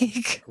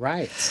 Like,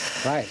 Right.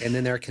 And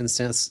then they're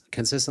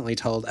consistently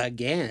told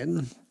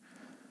again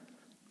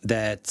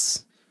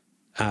that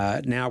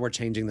now we're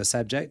changing the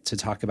subject to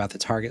talk about the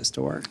Target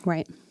store.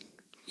 Right.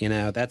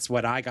 That's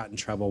what I got in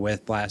trouble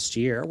with last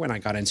year when I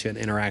got into an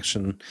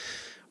interaction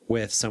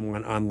with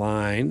someone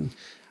online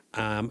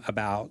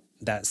about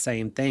that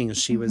same thing.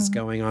 She was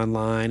going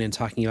online and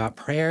talking about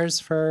prayers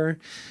for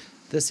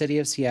the city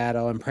of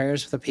Seattle and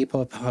prayers for the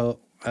people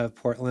of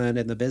Portland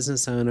and the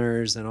business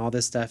owners and all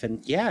this stuff.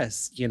 And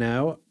yes,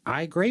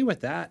 I agree with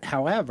that.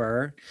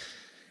 However,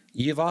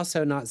 you've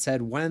also not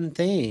said one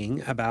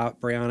thing about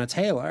Breonna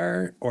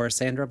Taylor or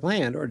Sandra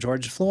Bland or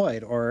George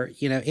Floyd or,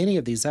 any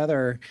of these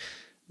other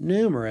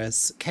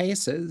numerous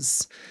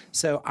cases.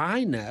 So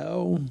I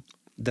know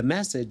the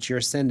message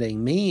you're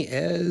sending me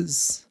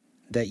is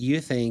that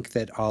you think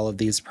that all of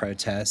these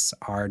protests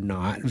are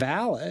not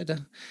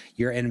valid.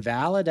 You're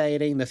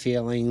invalidating the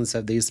feelings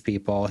of these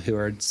people who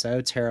are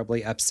so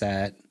terribly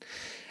upset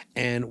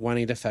and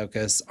wanting to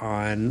focus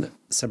on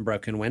some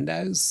broken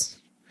windows.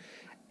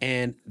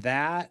 And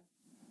that,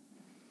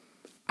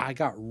 I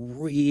got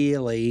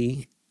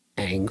really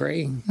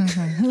angry.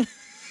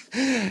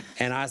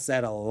 And I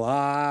said a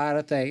lot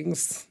of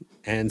things.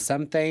 And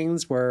some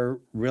things were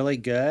really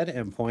good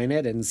and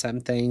pointed, and some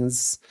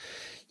things,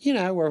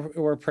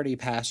 were pretty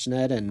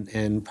passionate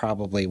and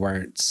probably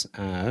weren't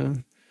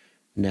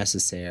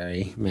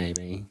necessary,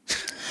 maybe.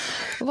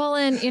 well,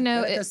 and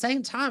But at the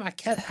same time,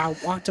 I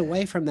walked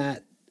away from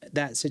that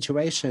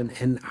situation,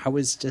 and I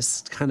was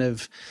just kind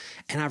of,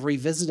 and I've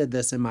revisited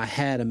this in my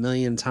head a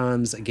million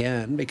times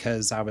again,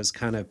 because I was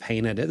kind of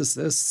painted as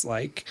this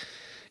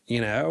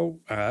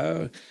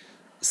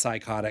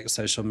psychotic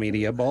social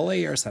media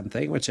bully or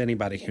something, which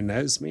anybody who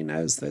knows me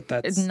knows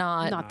that's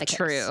not the case.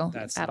 true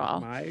that's at not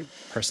all. my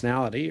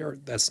personality, or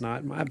that's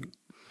not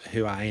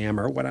who I am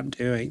or what I'm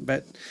doing.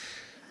 But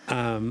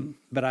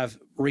I've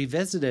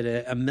revisited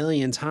it a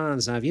million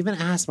times, and I've even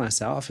asked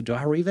myself, do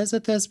I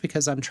revisit this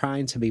because I'm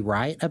trying to be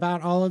right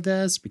about all of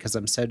this, because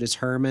I'm so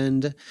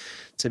determined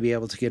to be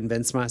able to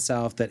convince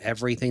myself that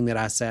everything that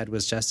I said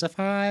was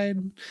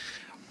justified?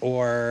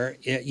 Or,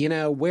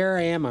 where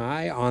am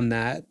I on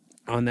that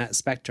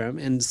spectrum?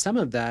 And some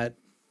of that,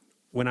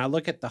 when I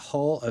look at the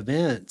whole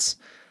event,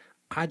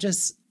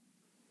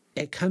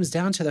 it comes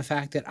down to the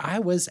fact that I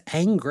was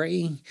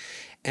angry,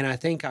 and I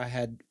think I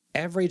had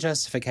every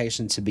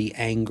justification to be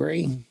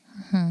angry.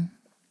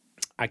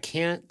 I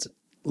can't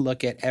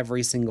look at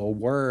every single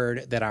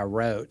word that I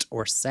wrote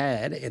or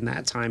said in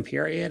that time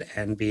period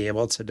and be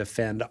able to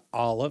defend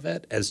all of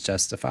it as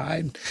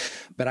justified,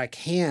 but I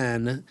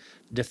can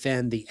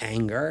defend the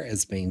anger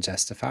as being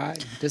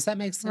justified. Does that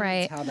make sense?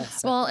 Right. How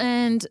that's Well,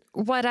 and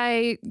what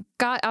I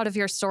got out of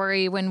your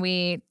story when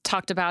we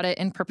talked about it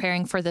in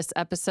preparing for this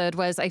episode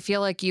was, I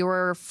feel like you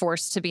were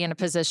forced to be in a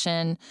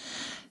position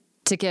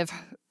to give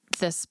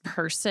this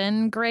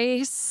person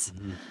grace,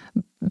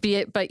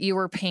 but you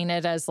were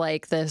painted as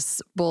like this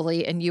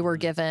bully, and you were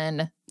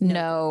given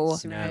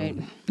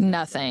nothing.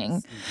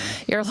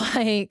 You're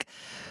like,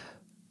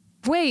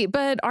 wait,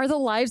 but are the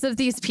lives of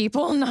these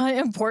people not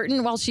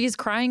important while she's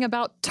crying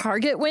about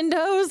Target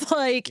windows?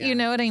 Like, you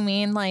know what I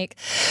mean? Like,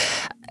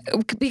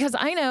 because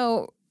I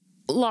know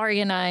Laurie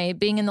and I,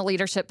 being in the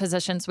leadership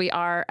positions we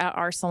are at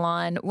our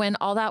salon, when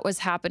all that was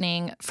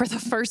happening for the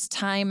first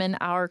time in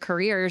our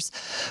careers,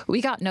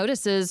 we got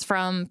notices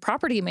from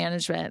property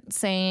management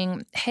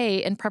saying,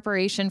 hey, in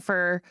preparation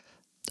for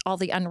all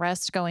the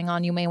unrest going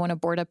on, you may want to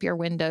board up your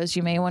windows.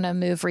 You may want to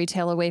move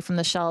retail away from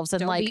the shelves,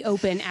 and Don't be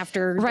open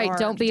after right. dark.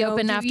 Don't be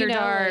open after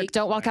dark.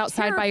 Don't walk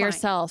outside by terrifying.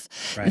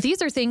 yourself. Right.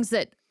 These are things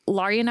that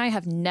Laurie and I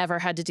have never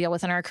had to deal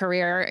with in our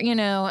career,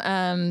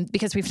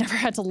 because we've never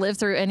had to live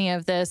through any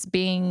of this,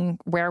 being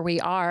where we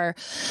are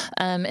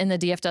in the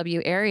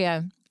DFW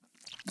area.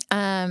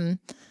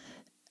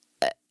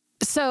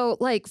 So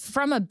like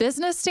from a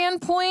business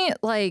standpoint,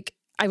 like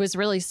I was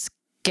really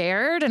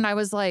scared, and I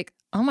was like,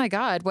 oh my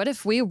God, what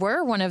if we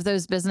were one of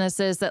those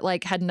businesses that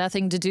like had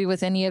nothing to do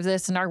with any of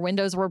this, and our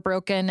windows were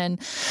broken? And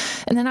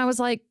then I was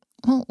like,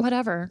 well,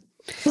 whatever.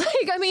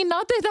 Like, I mean,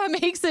 not that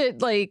that makes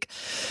it like,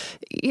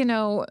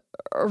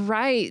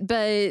 right.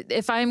 But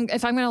if I'm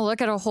going to look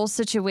at a whole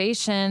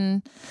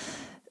situation,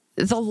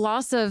 the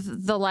loss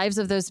of the lives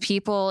of those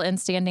people and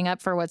standing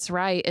up for what's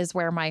right is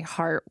where my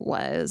heart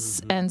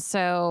was. And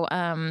so,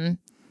 I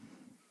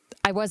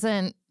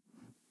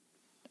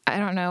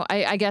don't know.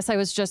 I guess I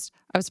was just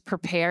I was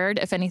prepared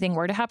if anything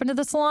were to happen to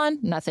the salon.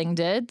 Nothing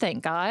did,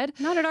 thank God.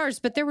 Not at ours,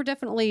 but there were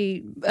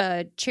definitely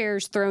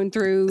chairs thrown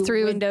through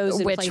windows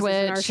and places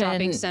in our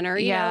shopping center.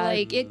 You know,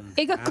 like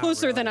it got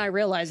closer than I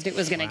realized it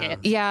was going to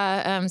get.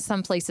 Yeah,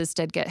 some places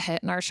did get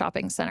hit in our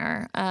shopping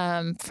center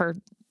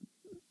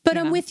But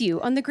I'm with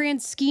you on the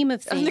grand scheme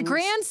of things. On the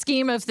grand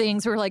scheme of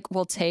things, we're like,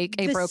 we'll take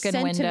a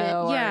broken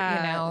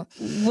window.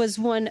 Was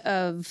one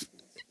of,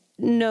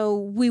 no,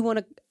 we want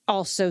to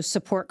also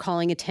support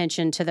calling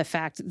attention to the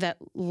fact that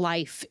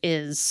life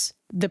is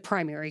the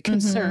primary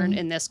concern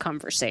in this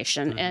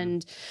conversation.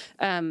 And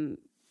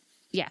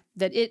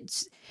that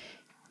it's,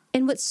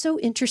 and what's so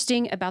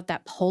interesting about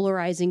that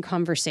polarizing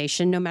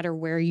conversation, no matter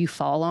where you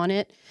fall on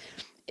it,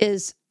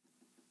 is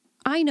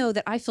I know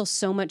that I feel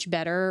so much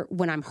better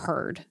when I'm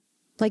heard.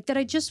 Like that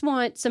I just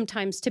want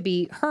sometimes to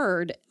be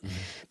heard,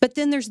 but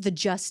then there's the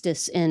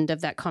justice end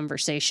of that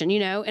conversation, you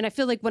know? And I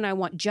feel like when I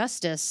want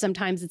justice,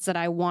 sometimes it's that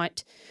I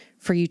want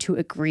for you to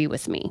agree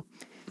with me.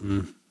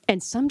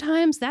 And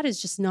sometimes that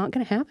is just not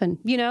going to happen,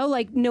 you know?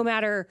 Like no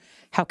matter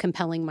how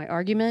compelling my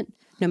argument,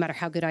 no matter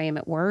how good I am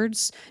at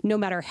words, no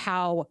matter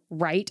how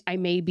right I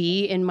may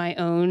be in my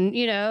own,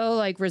 you know,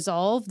 like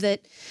resolve,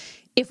 that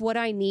if what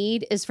I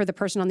need is for the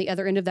person on the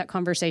other end of that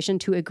conversation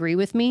to agree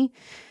with me,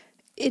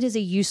 it is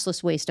a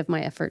useless waste of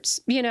my efforts,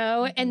 you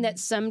know, and that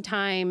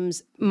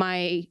sometimes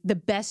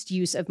the best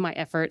use of my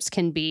efforts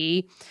can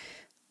be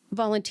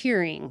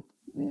volunteering,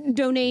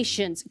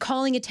 donations,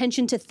 calling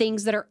attention to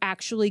things that are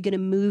actually going to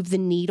move the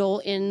needle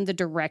in the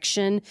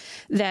direction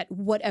that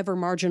whatever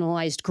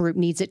marginalized group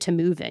needs it to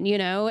move in, you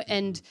know?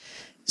 And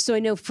so I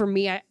know for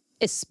me,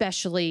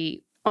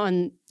 especially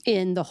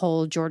in the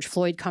whole George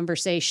Floyd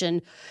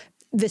conversation,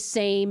 the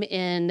same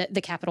in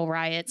the Capitol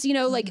riots, you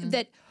know, like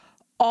that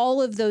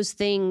all of those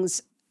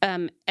things,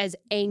 as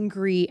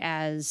angry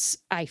as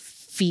I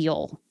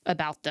feel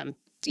about them,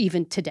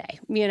 even today,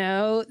 you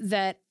know,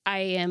 that I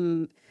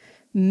am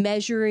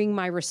measuring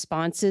my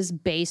responses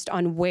based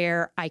on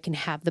where I can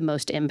have the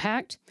most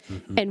impact.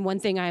 And one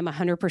thing I'm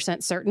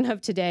 100% certain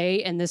of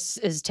today, and this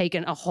has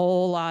taken a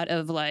whole lot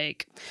of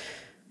like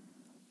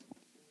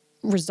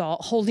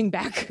holding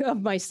back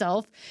of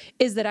myself,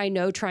 is that I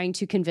know trying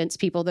to convince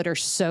people that are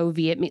so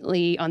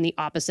vehemently on the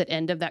opposite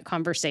end of that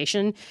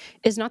conversation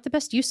is not the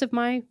best use of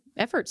my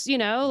efforts, you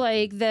know,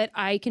 like that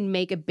I can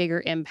make a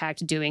bigger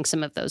impact doing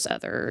some of those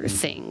other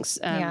things,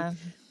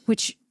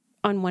 which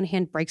on one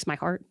hand breaks my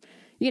heart,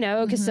 you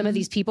know, because some of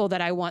these people that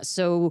I want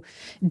so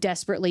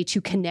desperately to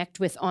connect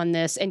with on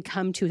this and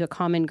come to the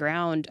common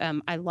ground,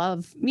 I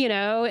love, you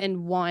know,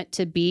 and want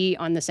to be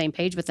on the same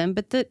page with them.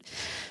 But that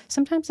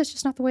sometimes that's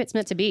just not the way it's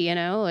meant to be, you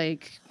know,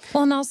 like.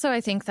 Well, and also I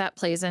think that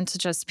plays into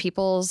just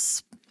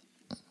people's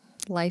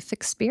life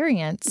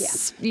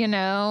experience, you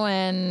know,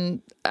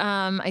 and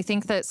I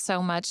think that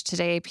so much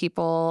today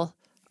people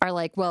are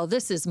like, well,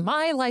 this is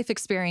my life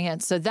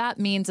experience, so that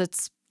means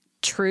it's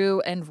true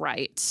and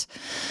right.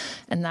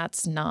 And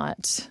that's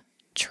not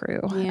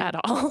true at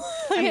all,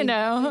 you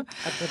know?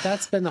 But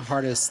that's been the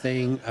hardest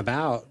thing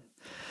about,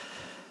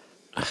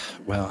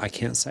 well, I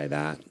can't say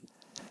that.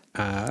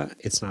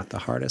 It's not the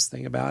hardest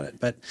thing about it.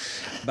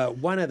 But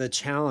one of the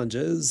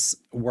challenges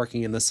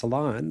working in the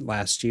salon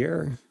last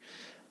year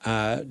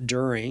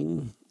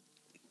during,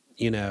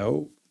 you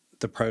know,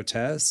 the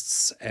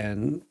protests,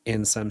 and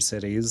in some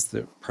cities,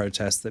 the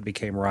protests that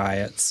became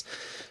riots,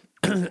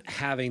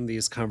 having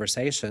these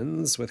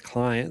conversations with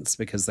clients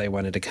because they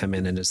wanted to come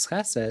in and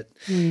discuss it.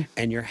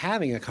 And you're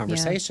having a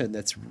conversation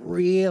that's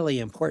really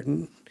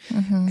important,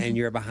 and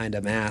you're behind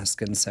a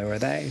mask, and so are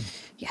they.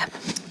 Yeah.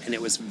 And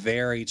it was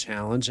very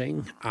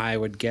challenging. I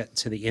would get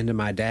to the end of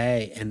my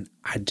day and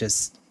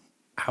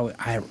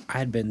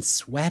I'd been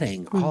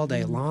sweating all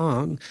day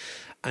long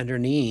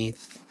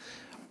underneath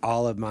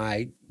all of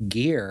my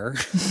gear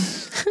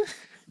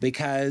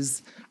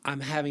because I'm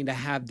having to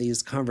have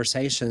these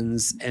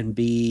conversations and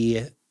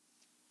be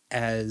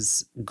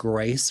as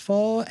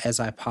graceful as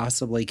I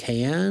possibly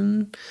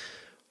can,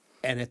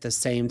 and at the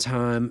same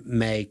time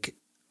make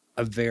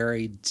a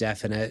very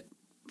definite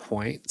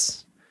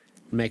point.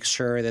 Make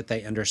sure that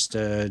they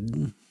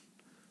understood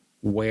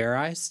where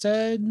I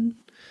stood,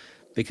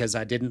 because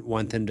I didn't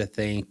want them to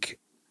think,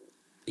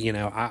 you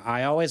know,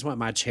 I always want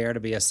my chair to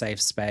be a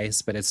safe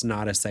space, but it's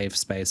not a safe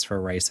space for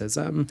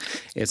racism.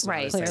 It's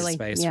not a safe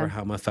space for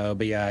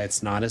homophobia.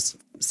 It's not a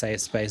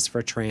safe space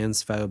for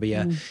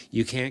transphobia.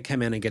 You can't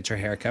come in and get your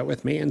hair cut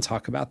with me and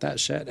talk about that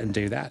shit and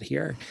do that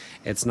here.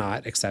 It's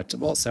not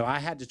acceptable. So I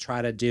had to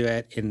try to do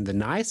it in the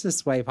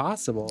nicest way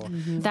possible.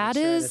 That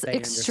is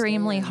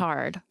extremely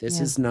hard. This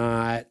is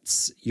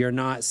not, you're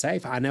not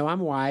safe. I know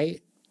I'm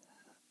white.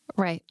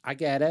 Right. I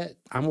get it.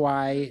 I'm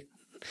white.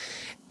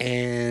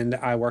 And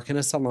I work in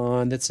a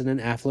salon that's in an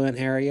affluent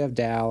area of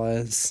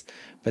Dallas,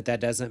 but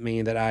that doesn't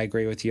mean that I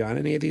agree with you on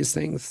any of these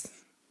things.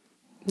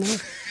 No.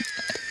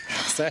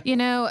 You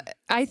know,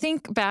 I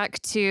think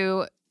back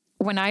to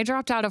when I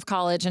dropped out of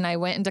college and I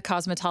went into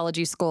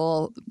cosmetology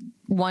school,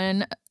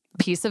 one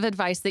piece of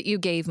advice that you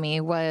gave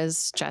me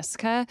was,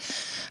 Jessica,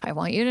 I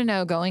want you to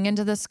know going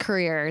into this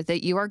career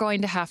that you are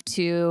going to have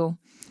to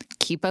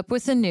keep up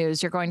with the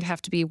news. You're going to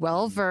have to be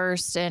well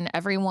versed in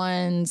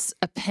everyone's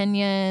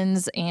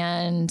opinions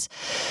and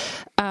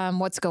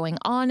what's going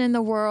on in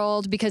the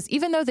world. Because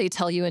even though they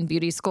tell you in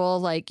beauty school,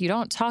 like, you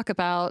don't talk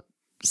about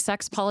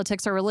sex,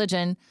 politics, or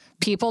religion,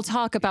 people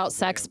talk about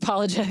sex,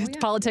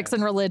 politics,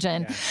 and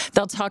religion. Yeah.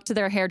 They'll talk to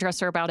their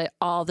hairdresser about it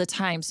all the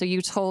time. So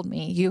you told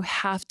me you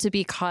have to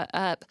be caught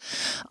up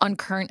on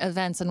current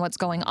events and what's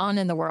going on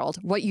in the world.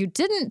 What you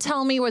didn't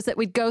tell me was that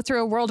we'd go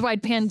through a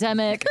worldwide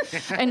pandemic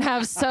and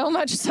have so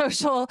much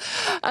social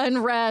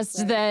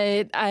unrest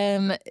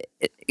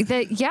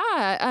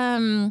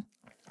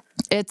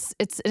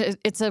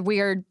it's a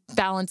weird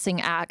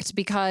balancing act,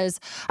 because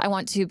I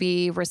want to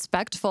be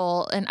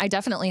respectful, and I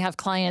definitely have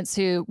clients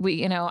who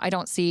I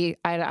don't see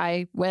eye to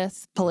eye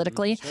with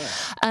politically,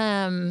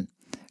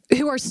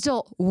 who are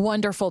still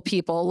wonderful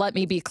people. Let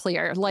me be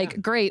clear,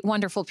 great,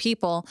 wonderful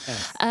people.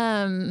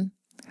 Yes.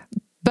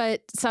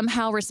 But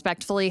somehow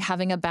respectfully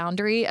having a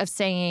boundary of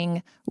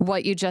saying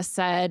what you just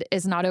said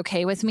is not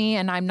okay with me,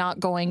 and I'm not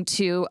going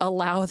to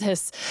allow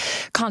this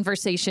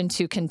conversation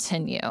to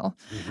continue.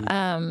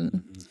 Mm-hmm.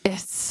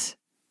 It's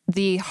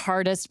the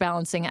hardest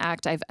balancing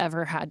act I've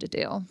ever had to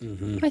do.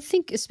 Mm-hmm. I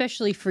think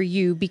especially for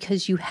you,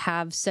 because you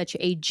have such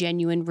a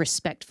genuine,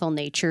 respectful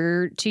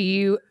nature to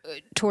you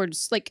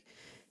towards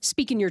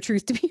speaking your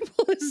truth to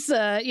people is,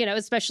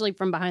 especially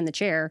from behind the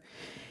chair.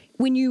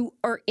 When you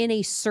are in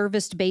a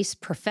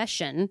service-based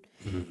profession,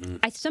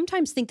 I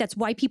sometimes think that's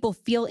why people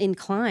feel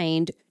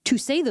inclined to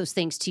say those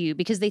things to you,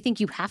 because they think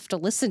you have to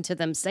listen to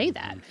them say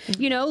that.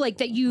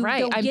 That you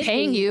right. Don't I'm get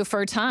paying you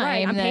for time.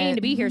 Right. I'm paying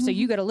to be here, so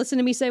you got to listen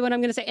to me say what I'm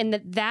going to say, and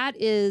that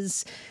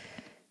is.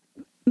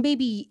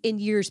 Maybe in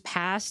years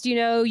past,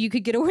 you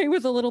could get away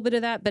with a little bit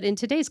of that. But in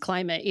today's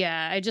climate,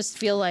 I just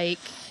feel like...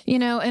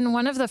 and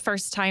one of the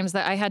first times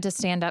that I had to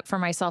stand up for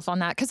myself on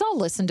that, because I'll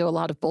listen to a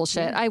lot of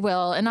bullshit. Yeah. I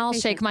will. And I'll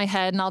shake my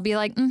head and I'll be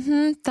like,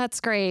 that's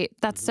great.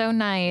 That's so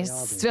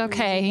nice.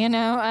 Okay.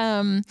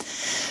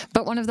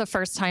 But one of the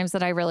first times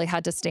that I really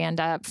had to stand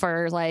up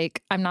for,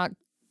 I'm not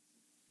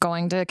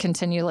going to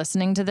continue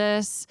listening to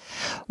this,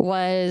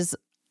 was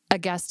a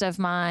guest of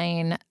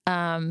mine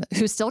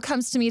who still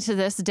comes to me to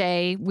this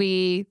day.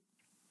 We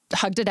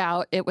hugged it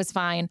out. It was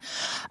fine.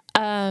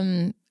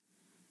 During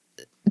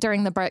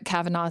the Brett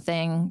Kavanaugh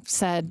thing,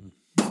 said,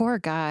 "Poor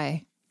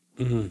guy."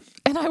 Mm-hmm.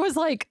 And I was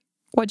like,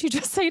 "What'd you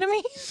just say to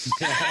me?"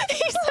 He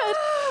said,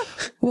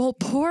 "Well,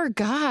 poor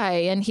guy."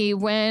 And he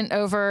went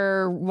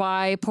over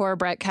why poor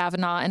Brett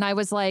Kavanaugh. And I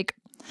was like,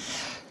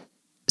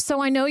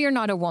 "So I know you're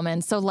not a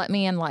woman, so let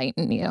me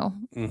enlighten you."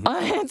 Mm-hmm.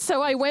 And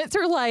so I went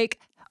through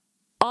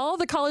all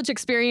the college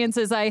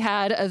experiences I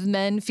had of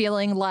men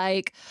feeling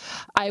like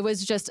I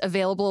was just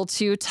available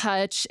to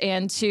touch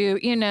and to,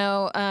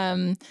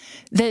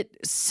 that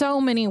so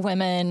many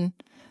women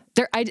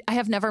I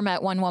have never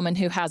met one woman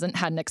who hasn't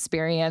had an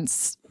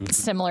experience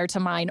similar to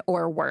mine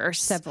or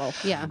worse. Several.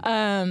 Yeah.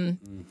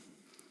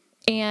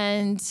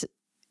 And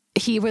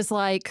he was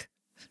like,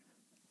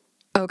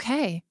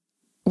 "Okay,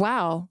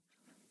 wow,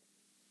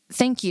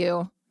 thank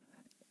you."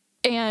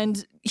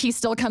 And he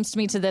still comes to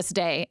me to this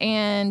day.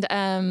 And,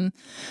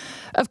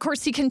 of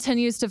course, he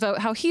continues to vote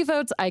how he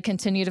votes. I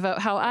continue to vote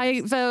how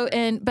I vote.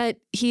 But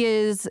he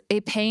is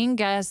a paying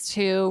guest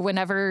who,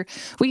 whenever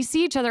we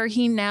see each other,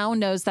 he now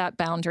knows that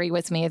boundary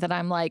with me that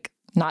I'm like,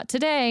 not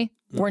today.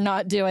 We're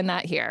not doing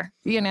that here,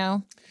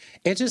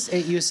 It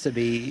used to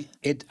be,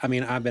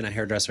 I've been a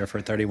hairdresser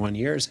for 31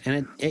 years,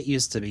 and it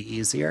used to be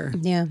easier.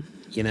 Yeah.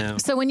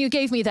 So when you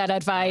gave me that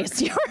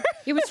advice,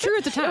 it was true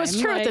at the time. It was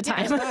true at the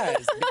time. It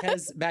was,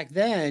 because back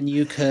then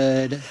you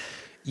could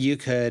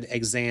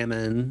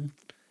examine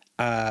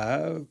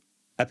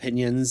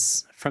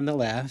opinions from the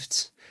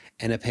left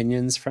and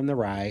opinions from the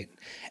right,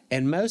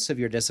 and most of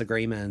your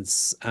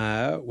disagreements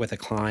with a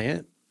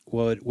client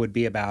would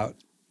be about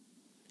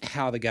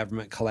how the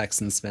government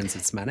collects and spends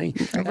its money.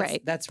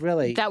 Right. That's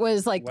really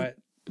was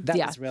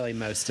was really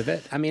most of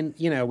it.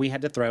 We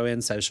had to throw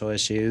in social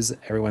issues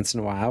every once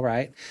in a while,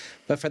 right?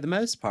 But for the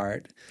most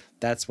part,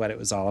 that's what it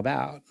was all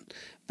about.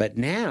 But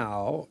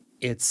now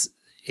it's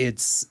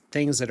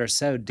things that are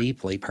so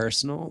deeply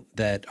personal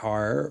that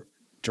are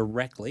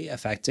directly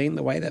affecting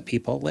the way that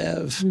people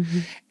live. Mm-hmm.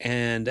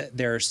 And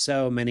there are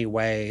so many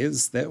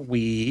ways that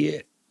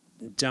we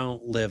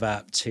don't live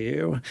up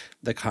to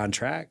the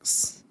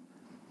contracts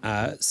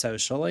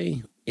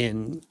socially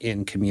in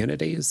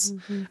communities,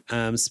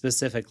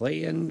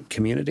 specifically in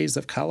communities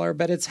of color,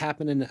 but it's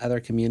happened in other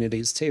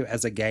communities too.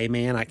 As a gay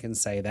man, I can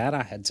say that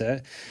I had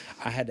to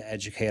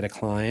educate a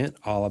client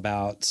all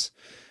about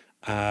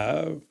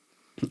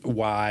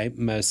why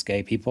most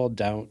gay people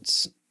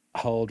don't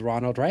hold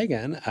Ronald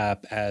Reagan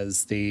up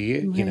as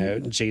the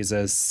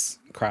Jesus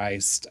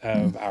Christ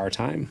of our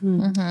time.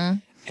 Mm-hmm.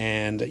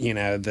 And,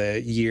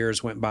 the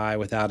years went by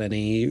without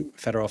any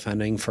federal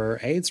funding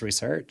for AIDS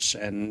research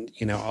and,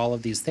 all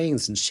of these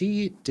things. And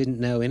she didn't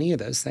know any of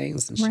those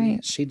things.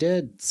 And she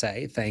did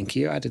say, "Thank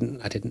you. I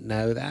didn't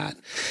know that."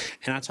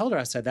 And I told her,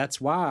 I said, it's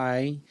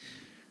why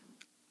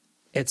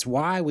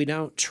we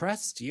don't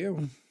trust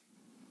you.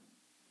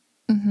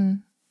 Mm-hmm.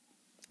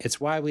 It's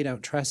why we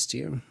don't trust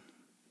you.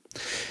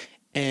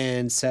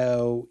 And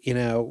so,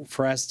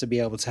 for us to be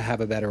able to have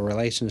a better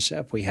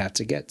relationship, we have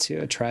to get to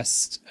a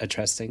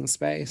trusting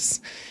space.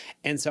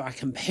 And so I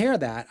compare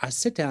that. I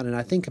sit down and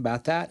I think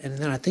about that. And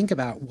then I think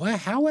about,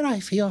 how would I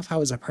feel if I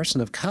was a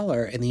person of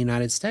color in the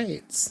United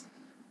States?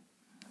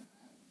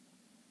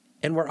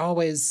 And we're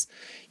always,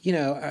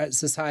 our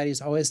society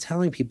is always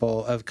telling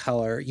people of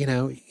color,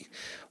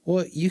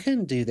 well, you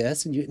can do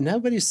this and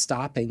nobody's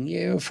stopping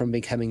you from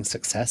becoming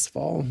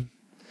successful.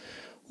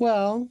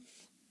 Well,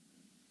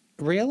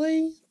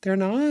 really? They're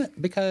not?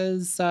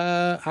 Because,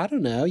 I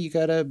don't know, you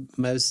go to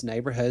most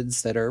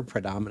neighborhoods that are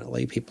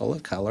predominantly people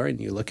of color and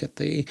you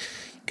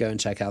go and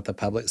check out the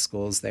public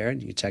schools there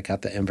and you check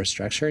out the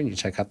infrastructure and you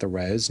check out the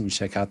roads and you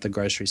check out the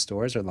grocery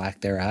stores or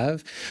lack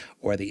thereof,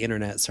 or the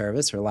internet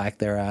service or lack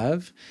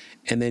thereof.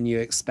 And then you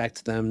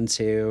expect them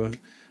to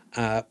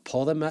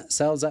pull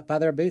themselves up by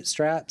their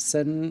bootstraps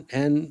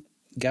and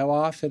go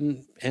off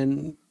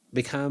and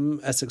become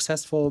a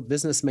successful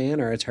businessman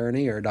or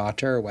attorney or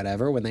doctor or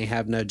whatever when they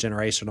have no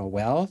generational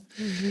wealth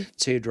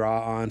to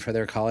draw on for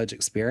their college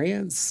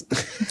experience.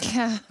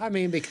 Yeah. I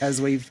mean, because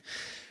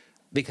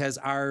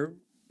our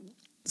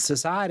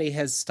society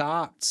has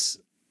stopped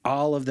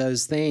all of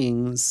those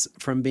things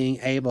from being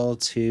able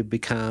to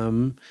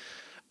become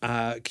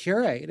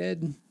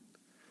curated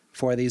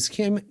for these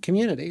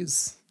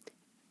communities.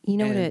 You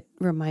know what it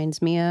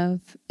reminds me of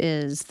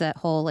is that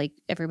whole, like,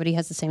 everybody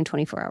has the same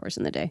 24 hours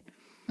in the day.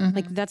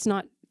 Like, that's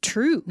not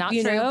true. Not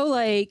you true. know,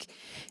 like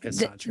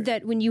It's not true.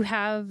 that when you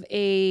have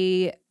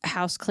a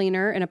house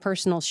cleaner and a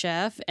personal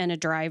chef and a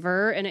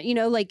driver and,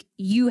 like,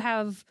 you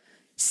have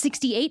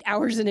 68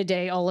 hours in a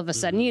day all of a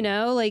sudden,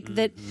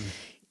 that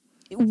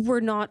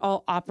we're not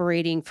all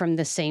operating from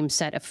the same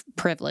set of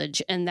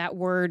privilege. And that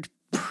word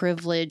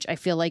privilege, I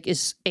feel like,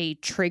 is a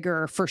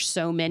trigger for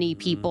so many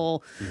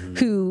people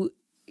who,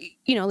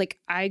 like,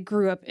 I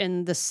grew up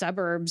in the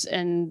suburbs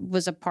and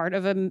was a part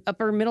of an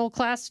upper middle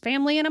class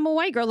family, and I'm a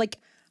white girl. Like,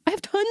 I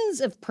have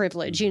tons of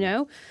privilege,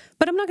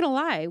 but I'm not going to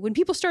lie. When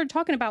people started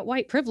talking about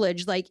white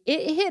privilege, like,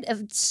 it hit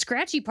a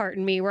scratchy part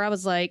in me where I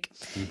was like,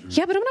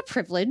 yeah, but I'm not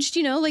privileged,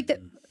 like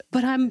that,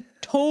 but I'm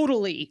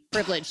totally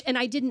privileged. And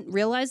I didn't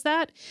realize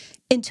that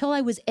until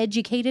I was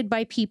educated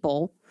by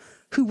people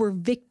who were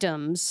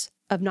victims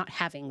of not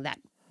having that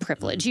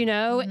privilege,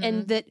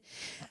 and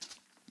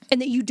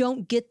that you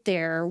don't get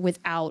there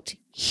without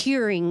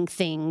hearing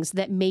things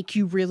that make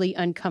you really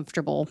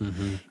uncomfortable.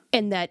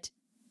 And that,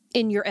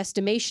 in your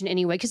estimation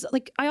anyway, because,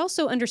 like, I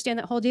also understand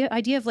that whole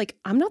idea of, like,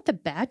 I'm not the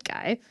bad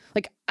guy.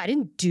 Like, I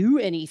didn't do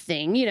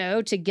anything,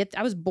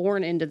 I was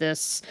born into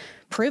this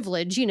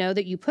privilege,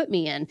 that you put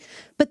me in.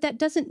 But that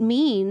doesn't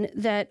mean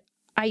that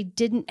I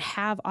didn't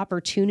have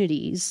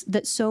opportunities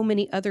that so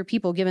many other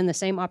people, given the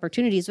same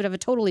opportunities, would have a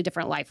totally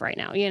different life right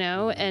now,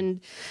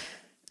 And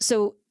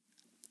so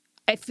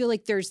I feel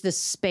like there's this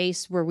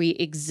space where we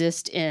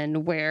exist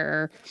in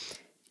where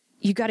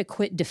you got to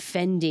quit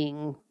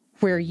defending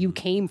where you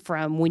came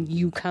from when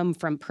you come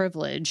from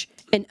privilege,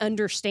 and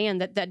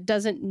understand that that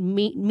doesn't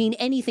mean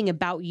anything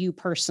about you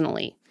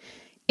personally.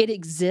 It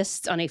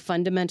exists on a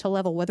fundamental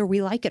level, whether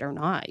we like it or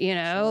not,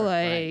 Sure,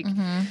 like,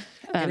 right.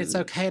 And it's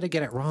okay to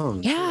get it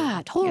wrong.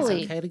 yeah,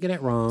 totally. It's okay to get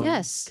it wrong.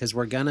 Yes. Because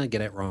we're going to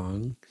get it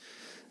wrong.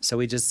 So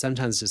we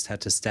sometimes just have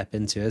to step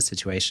into a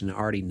situation and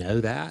already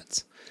know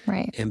that.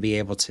 Right. And be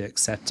able to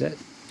accept it.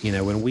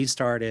 When we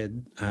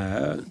started,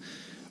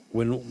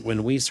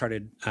 when we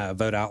started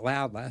Vote Out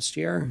Loud last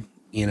year,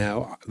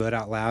 Vote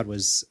Out Loud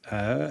was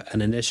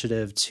an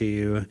initiative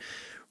to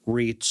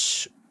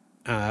reach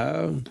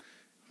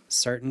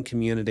certain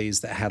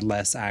communities that had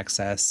less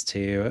access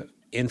to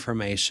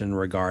information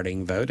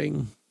regarding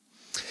voting.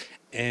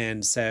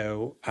 And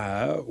so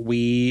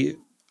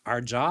our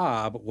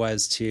job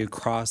was to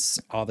cross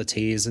all the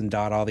T's and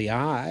dot all the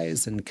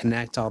I's and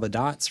connect all the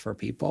dots for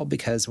people.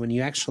 Because when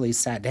you actually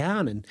sat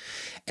down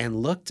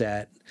and looked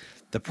at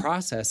the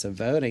process of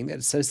voting,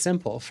 it's so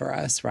simple for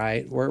us,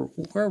 right? We're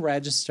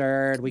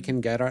registered. We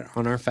can go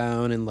on our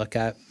phone and look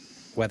up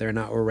whether or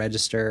not we're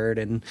registered.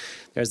 And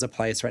there's a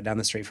place right down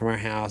the street from our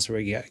house where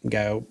we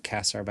go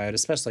cast our vote,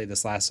 especially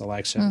this last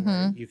election,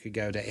 where you could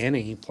go to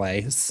any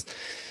place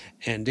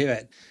and do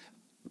it.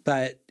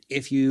 But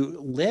if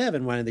you live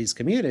in one of these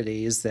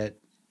communities that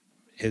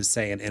is,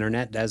 say, an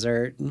internet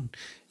desert,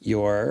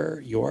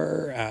 your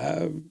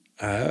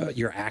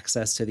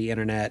access to the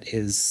internet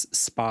is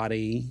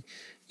spotty.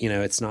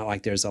 It's not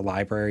like there's a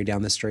library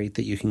down the street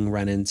that you can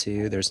run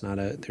into. There's not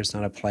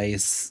a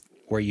place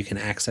where you can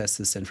access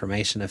this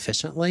information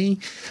efficiently.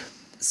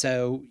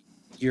 So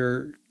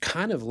you're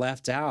kind of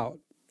left out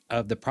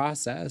of the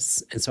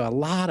process. And so a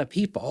lot of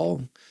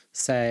people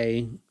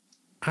say,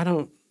 I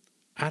don't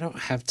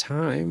have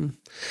time.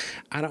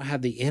 I don't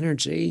have the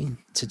energy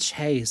to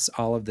chase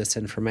all of this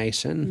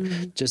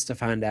information just to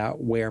find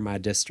out where my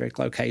district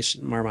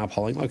location, where my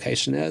polling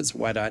location is.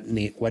 What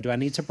do I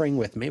need to bring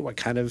with me? What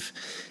kind of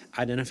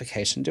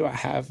identification do I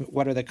have?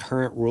 What are the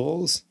current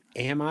rules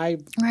am I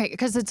Right.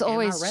 Because it's am I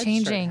always registered?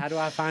 changing. How do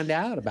I find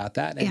out about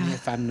that? And Yeah.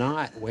 if I'm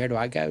not, where do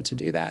I go to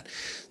do that?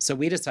 So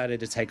we decided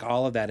to take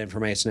all of that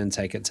information and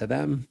take it to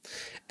them.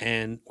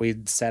 And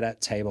we'd set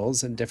up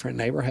tables in different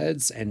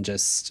neighborhoods and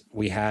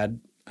we had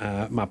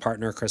my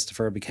partner,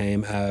 Christopher,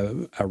 became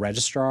a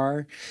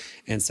registrar.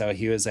 And so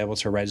he was able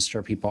to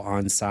register people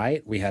on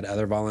site. We had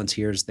other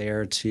volunteers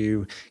there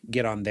to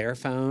get on their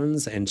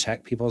phones and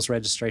check people's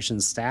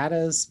registration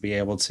status, be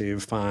able to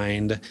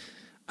find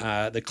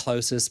the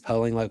closest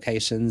polling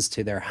locations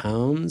to their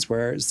homes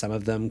where some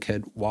of them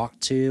could walk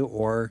to,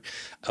 or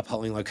a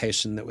polling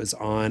location that was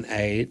on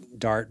a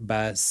DART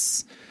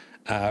bus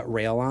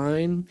rail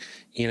line,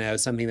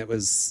 something that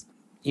was,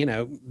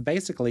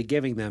 basically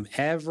giving them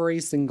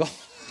every single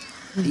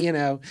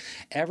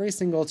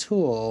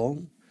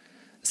tool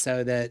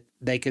so that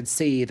they could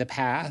see the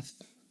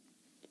path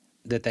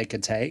that they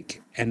could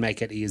take and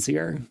make it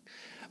easier.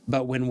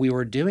 But when we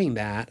were doing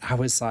that, I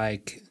was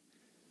like,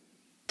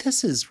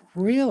 this is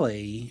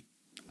really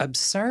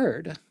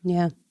absurd.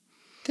 Yeah.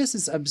 This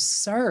is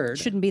absurd.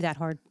 Shouldn't be that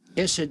hard.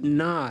 It should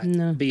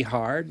not be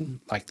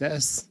hard like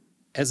this.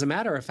 As a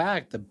matter of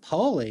fact, the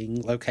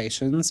polling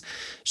locations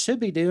should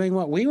be doing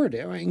what we were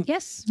doing.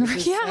 Yes.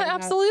 Yeah,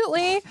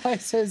 absolutely.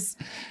 Places,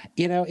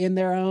 in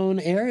their own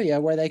area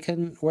where they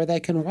can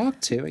walk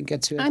to and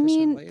get to efficiently. I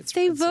mean, it's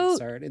vote.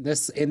 absurd.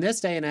 In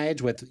this day and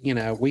age with,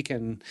 we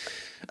can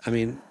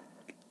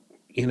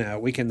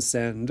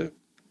send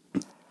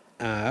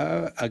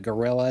a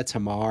gorilla to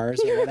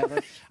Mars or whatever.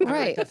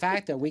 Right. The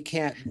fact that we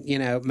can't,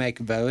 make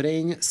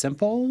voting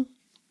simple.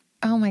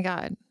 Oh my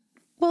God.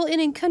 Well,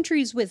 and in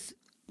countries with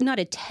not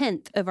a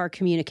tenth of our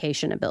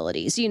communication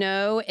abilities,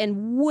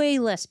 and way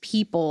less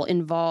people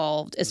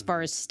involved as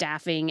far as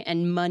staffing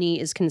and money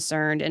is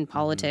concerned in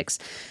politics,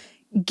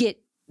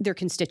 get their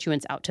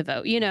constituents out to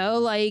vote,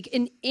 like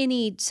in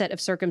any set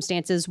of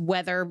circumstances,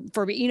 whether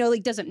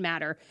doesn't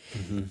matter.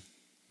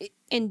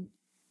 And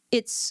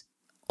it's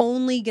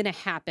only going to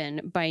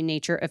happen by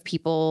nature of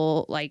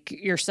people like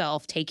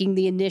yourself taking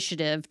the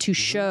initiative to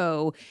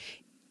show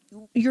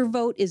your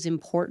vote is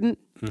important.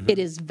 It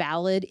is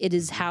valid. It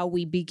is how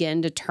we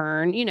begin to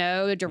turn,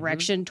 a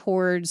direction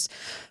towards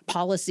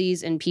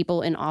policies and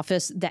people in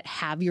office that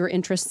have your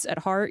interests at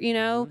heart,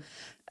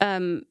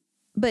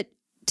 but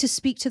to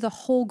speak to the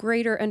whole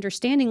greater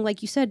understanding,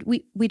 like you said,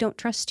 we don't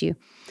trust you.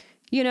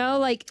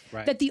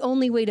 That the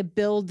only way to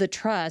build the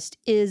trust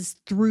is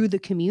through the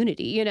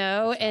community,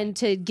 and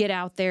to get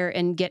out there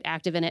and get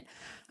active in it.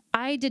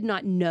 I did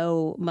not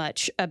know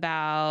much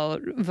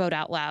about Vote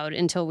Out Loud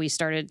until we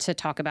started to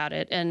talk about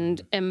it,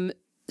 and am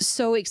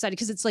so excited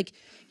because it's like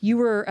you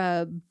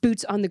were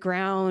boots on the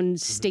ground,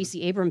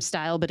 Stacey Abrams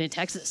style, but in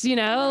Texas,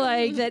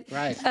 like that.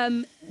 Right.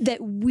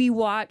 That we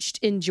watched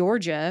in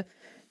Georgia.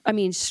 I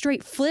mean,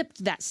 straight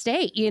flipped that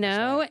state,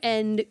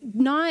 and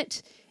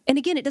not. And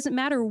again, it doesn't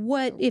matter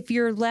if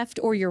you're left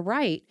or you're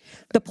right.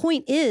 The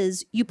point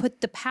is you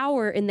put the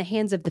power in the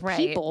hands of the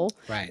people,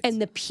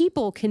 and the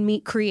people can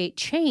create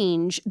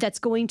change that's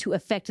going to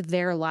affect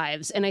their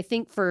lives. And I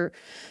think for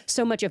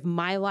so much of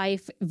my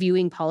life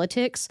viewing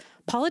politics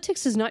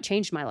has not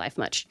changed my life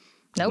much.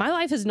 Nope. My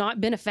life has not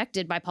been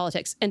affected by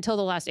politics until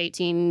the last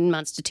 18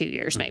 months to 2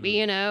 years, maybe,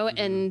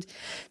 and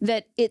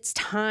that it's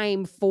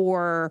time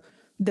for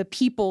the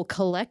people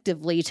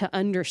collectively to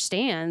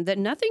understand that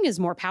nothing is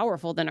more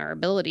powerful than our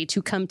ability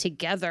to come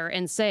together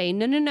and say,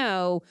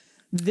 no,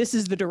 this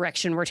is the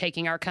direction we're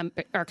taking our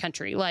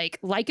country. Like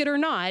it or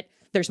not,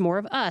 there's more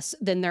of us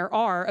than there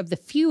are of the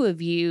few of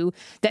you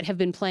that have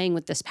been playing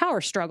with this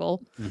power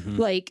struggle.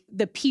 Like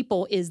the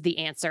people is the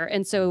answer.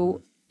 And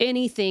so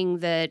anything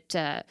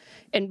that,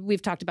 and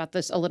we've talked about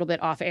this a little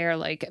bit off air,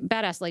 like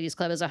Badass Ladies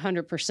Club is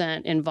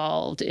 100%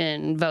 involved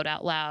in Vote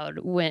Out Loud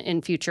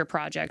in future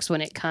projects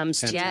when it comes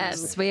to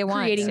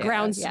creating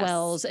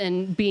groundswells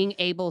and being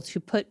able to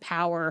put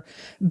power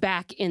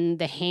back in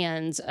the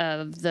hands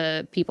of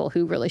the people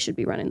who really should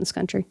be running this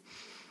country.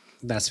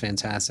 That's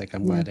fantastic.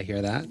 I'm glad to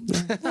hear that.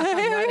 I'm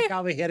glad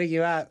I'll be hitting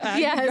you up.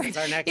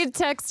 Yes. You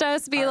text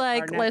us,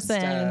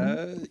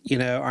 listen.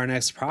 Our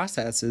next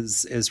process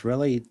is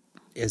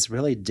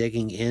really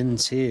digging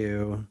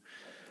into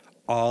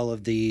all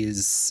of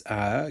these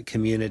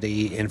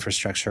community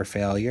infrastructure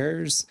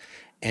failures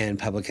and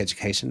public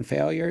education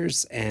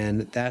failures.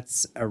 And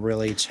that's a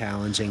really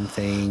challenging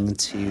thing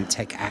to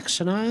take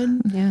action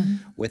on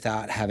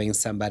without having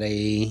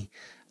somebody,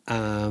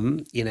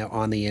 on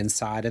the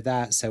inside of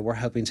that. So we're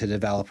hoping to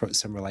develop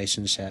some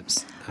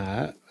relationships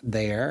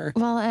there.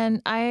 Well,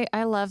 and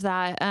I love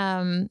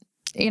that.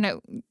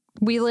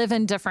 We live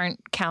in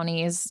different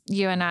counties,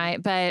 you and I,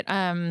 but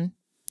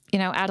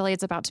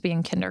Adelaide's about to be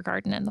in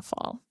kindergarten in the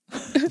fall,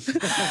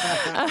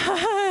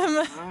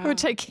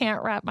 which I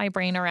can't wrap my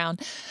brain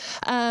around.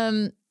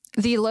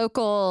 The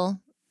local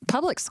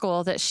public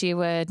school that she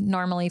would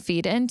normally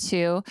feed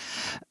into,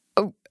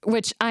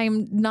 which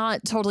I'm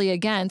not totally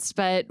against,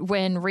 but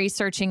when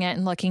researching it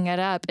and looking it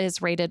up,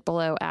 is rated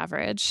below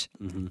average.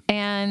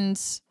 And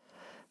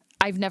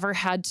I've never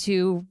had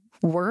to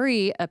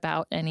worry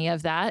about any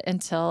of that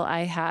until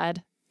I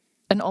had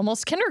an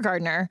almost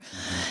kindergartner.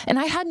 And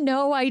I had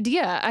no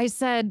idea. I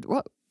said,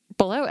 what?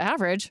 Below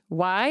average?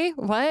 Why?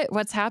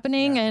 What's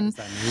happening? Yeah, And, what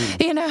does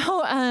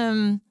that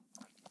mean?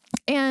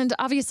 And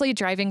obviously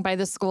driving by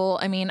the school,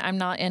 I mean,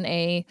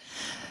 I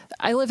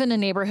live in a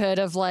neighborhood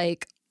of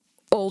like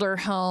older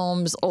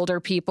homes, older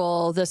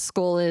people. The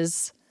school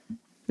is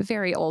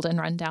very old and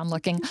rundown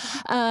looking,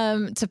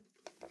 to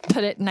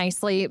put it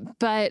nicely.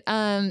 But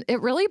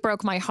it really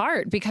broke my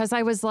heart because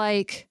I was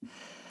like,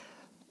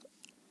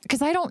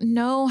 because I don't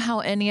know how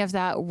any of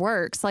that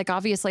works. Like,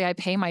 obviously I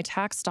pay my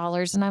tax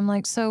dollars and I'm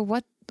like, so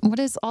what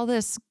is all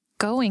this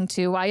going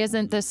to? Why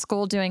isn't this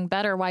school doing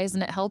better? Why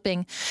isn't it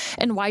helping?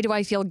 And why do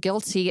I feel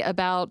guilty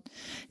about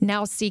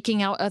now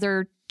seeking out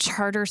other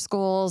charter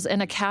schools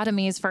and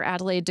academies for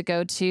Adelaide to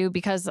go to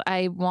because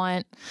I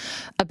want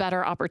a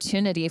better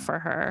opportunity for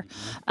her?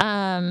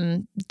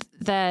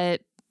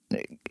 That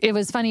it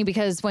was funny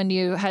because when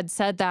you had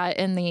said that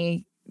in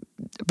the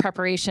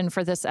preparation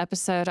for this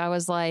episode, I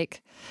was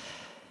like,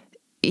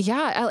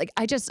 yeah,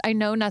 I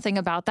know nothing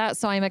about that.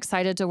 So I'm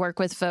excited to work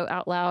with Vote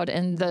Out Loud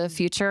in the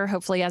future,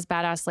 hopefully as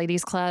Badass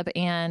Ladies Club,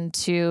 and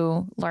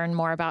to learn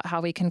more about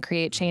how we can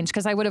create change.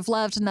 Because I would have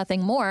loved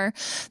nothing more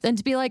than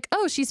to be like,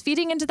 oh, she's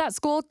feeding into that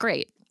school.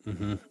 Great.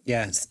 Mm-hmm.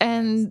 Yes.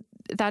 And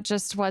that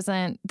just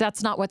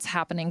that's not what's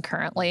happening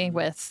currently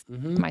with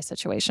my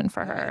situation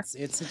for her.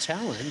 It's a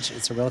challenge.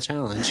 It's a real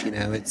challenge.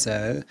 It's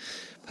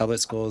public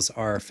schools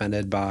are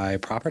funded by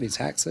property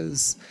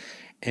taxes.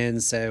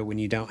 And so when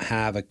you don't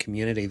have a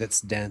community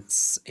that's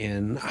dense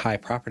in high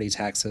property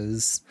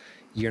taxes,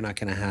 you're not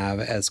going to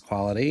have as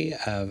quality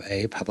of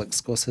a public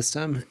school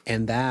system.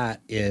 And that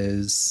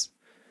is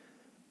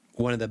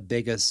one of the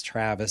biggest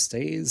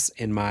travesties,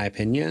 in my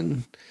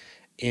opinion,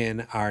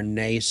 in our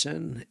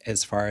nation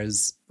as far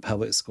as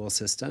public school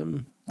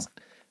system.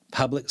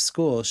 Public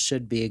school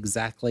should be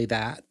exactly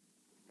that,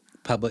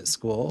 public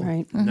school,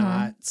 right.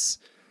 Not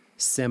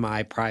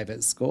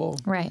semi-private school,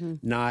 right?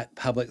 Not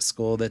public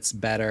school that's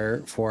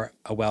better for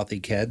a wealthy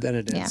kid than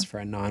it is for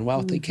a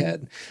non-wealthy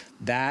kid.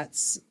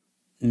 That's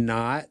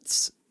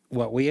not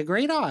what we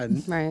agreed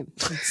on. Right.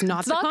 It's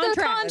not the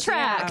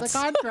contract. It's the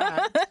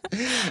contract.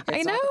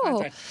 I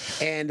know.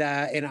 And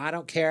I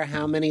don't care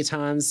how many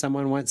times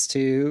someone wants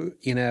to,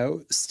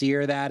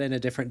 steer that in a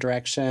different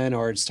direction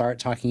or start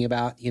talking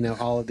about,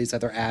 all of these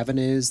other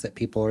avenues that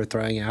people are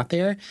throwing out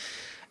there.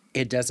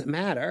 It doesn't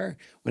matter.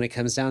 When it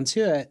comes down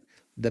to it,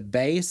 the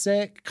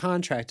basic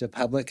contract of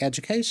public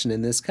education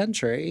in this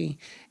country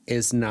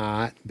is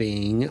not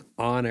being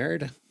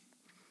honored.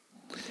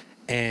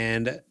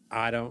 And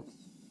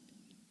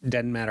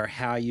doesn't matter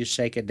how you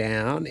shake it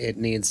down, it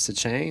needs to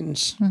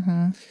change.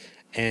 Mm-hmm.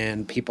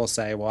 And people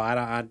say, well,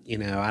 I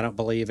don't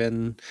believe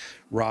in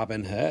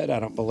Robin Hood. I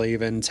don't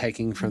believe in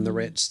taking from the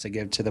rich to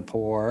give to the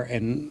poor.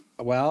 And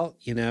well,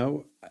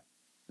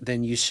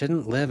 then you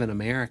shouldn't live in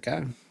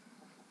America.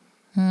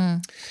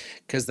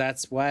 Because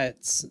that's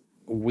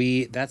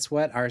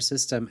what our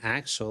system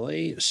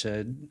actually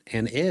should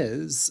and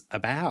is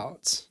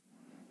about.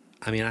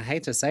 I mean, I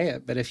hate to say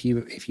it, but if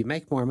you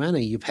make more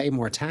money, you pay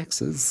more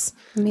taxes.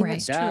 I mean,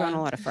 that's true on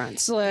a lot of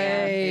fronts.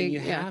 And you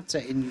have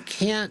to, and you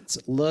can't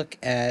look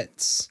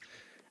at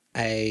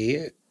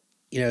society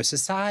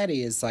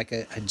is like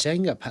a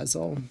Jenga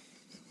puzzle,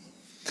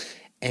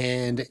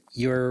 and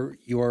your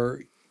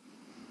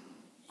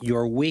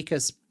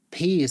weakest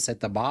piece at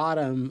the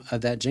bottom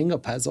of that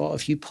Jenga puzzle,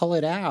 if you pull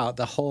it out,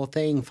 the whole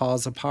thing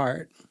falls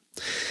apart.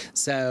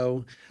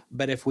 So,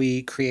 but if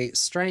we create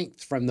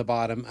strength from the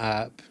bottom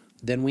up,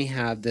 then we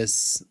have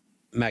this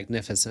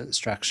magnificent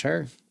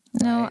structure.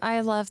 No, I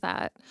love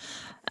that.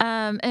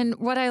 And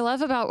what I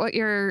love about what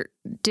you're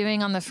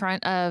doing on the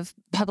front of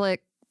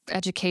public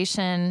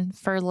education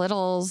for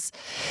littles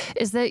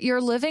is that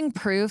you're living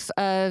proof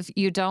of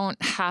you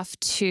don't have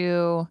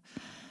to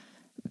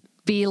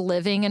be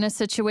living in a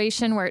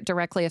situation where it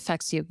directly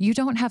affects you. You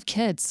don't have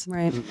kids.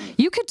 Right.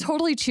 You could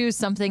totally choose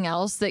something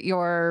else that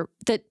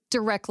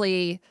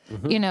directly,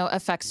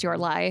 affects your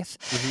life.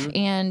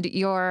 And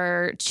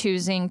you're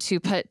choosing to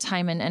put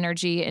time and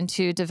energy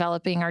into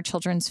developing our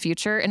children's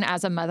future. And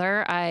as a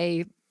mother,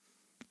 I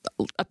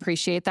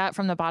appreciate that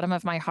from the bottom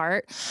of my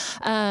heart.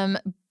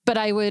 But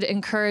I would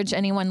encourage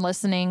anyone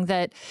listening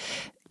that,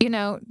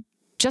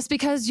 just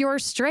because you're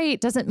straight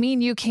doesn't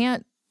mean you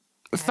can't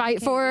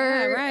fight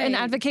for and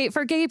advocate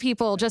for gay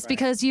people. Just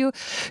because you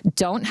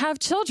don't have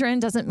children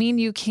doesn't mean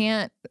you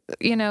can't,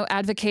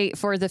 advocate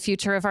for the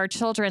future of our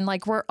children.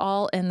 Like, we're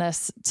all in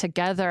this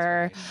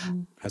together.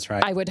 That's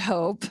right. I would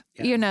hope,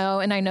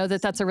 and I know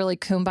that that's a really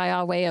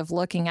kumbaya way of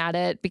looking at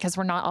it because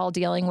we're not all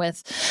dealing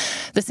with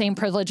the same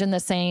privilege and the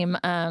same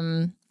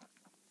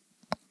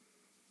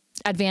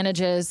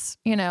advantages,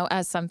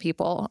 as some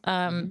people.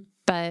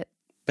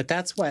 But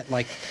that's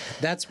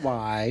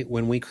why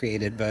when we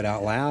created Vote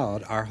Out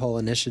Loud, our whole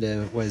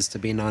initiative was to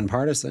be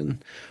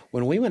nonpartisan.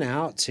 When we went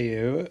out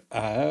to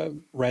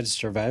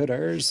register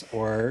voters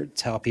or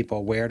tell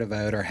people where to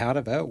vote or how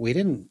to vote, we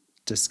didn't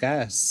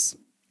discuss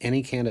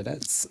any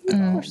candidates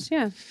at all.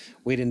 Yeah.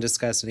 We didn't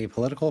discuss any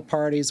political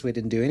parties. We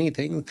didn't do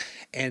anything.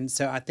 And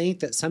so I think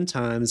that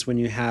sometimes when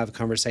you have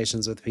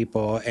conversations with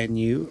people and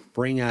you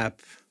bring up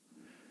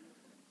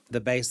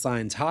the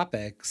baseline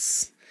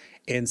topics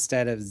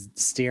instead of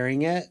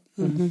steering it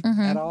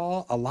at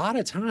all, a lot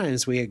of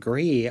times we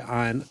agree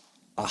on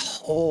a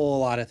whole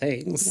lot of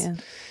things. Yeah.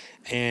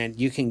 And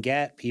you can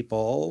get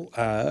people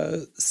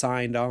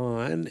signed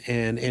on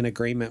and in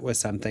agreement with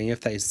something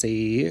if they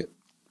see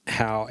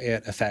how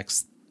it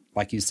affects,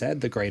 like you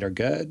said, the greater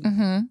good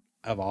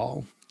of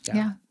all.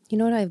 Yeah. You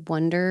know what I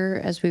wonder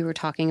as we were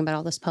talking about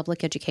all this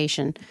public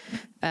education,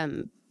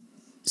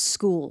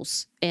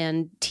 schools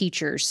and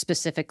teachers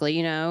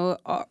specifically,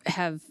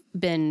 have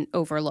been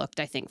overlooked,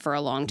 I think, for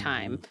a long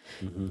time.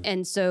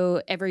 And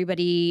so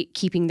everybody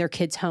keeping their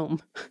kids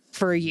home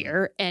for a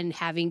year and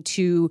having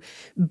to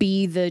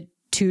be the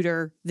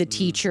tutor, the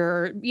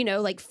teacher,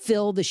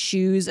 fill the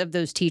shoes of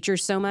those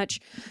teachers so much.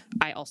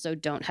 I also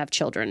don't have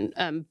children,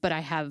 but I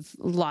have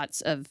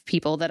lots of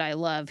people that I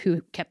love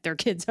who kept their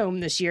kids home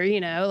this year,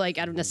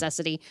 out of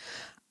necessity.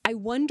 I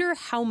wonder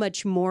how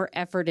much more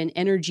effort and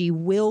energy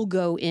will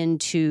go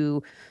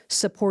into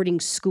supporting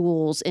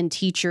schools and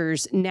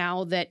teachers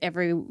now that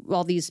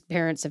all these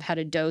parents have had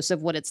a dose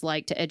of what it's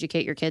like to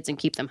educate your kids and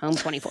keep them home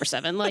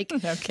 24/7. Like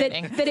No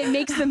kidding. that it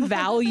makes them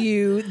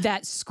value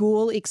that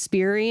school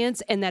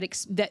experience and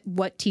that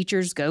what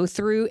teachers go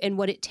through and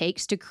what it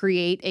takes to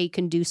create a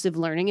conducive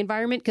learning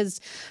environment. Because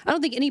I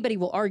don't think anybody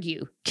will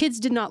argue kids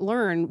did not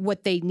learn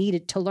what they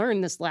needed to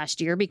learn this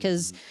last year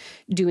because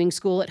doing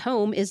school at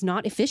home is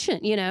not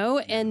efficient,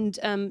 And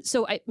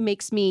so it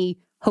makes me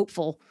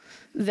hopeful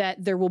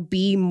that there will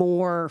be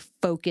more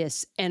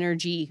focus,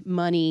 energy,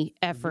 money,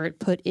 effort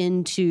put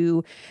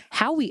into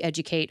how we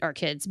educate our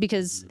kids.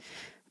 Because,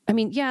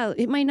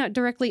 it might not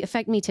directly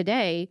affect me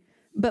today,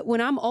 but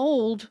when I'm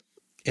old,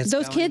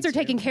 those kids are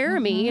taking care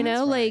of me,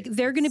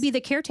 they're going to be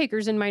the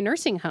caretakers in my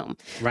nursing home.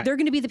 Right. They're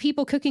going to be the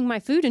people cooking my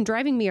food and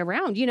driving me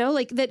around,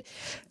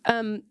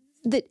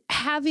 that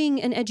having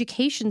an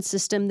education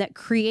system that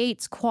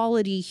creates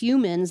quality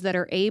humans that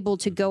are able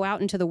to go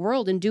out into the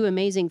world and do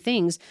amazing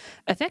things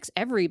affects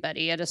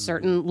everybody at a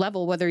certain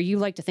level, whether you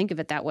like to think of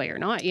it that way or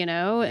not,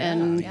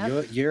 and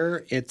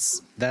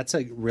that's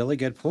a really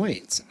good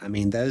point. I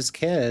mean, those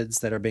kids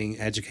that are being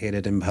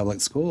educated in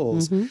public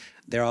schools,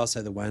 they're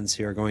also the ones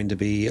who are going to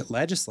be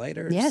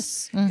legislators.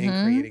 Yes.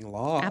 In creating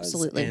laws.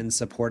 Absolutely. And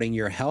supporting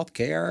your health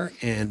care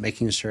and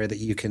making sure that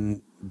you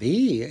can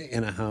be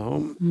in a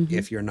home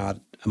if you're not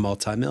a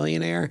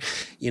multimillionaire.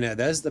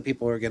 Those are the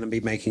people who are going to be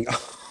making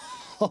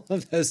all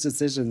of those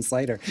decisions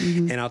later.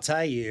 And I'll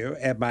tell you,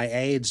 at my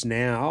age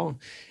now,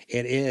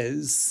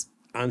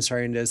 I'm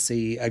starting to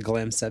see a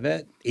glimpse of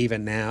it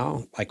even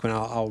now. Like when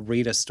I'll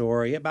read a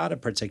story about a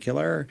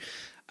particular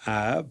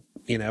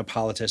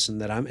politician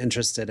that I'm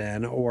interested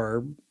in,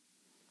 or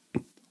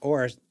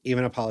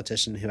even a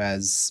politician who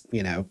has,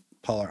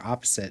 polar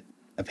opposite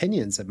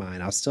opinions of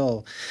mine, I'll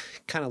still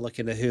kind of look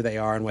into who they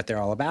are and what they're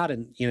all about.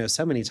 And,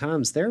 so many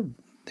times they're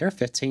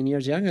 15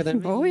 years younger than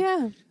me. Oh,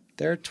 yeah.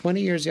 They're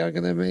 20 years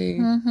younger than me.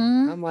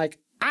 I'm like,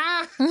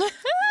 How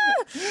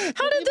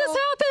did this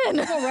happen?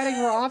 People running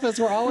for office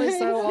were always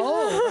so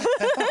old.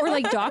 Or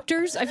like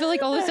doctors. I feel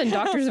like all of a sudden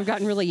doctors have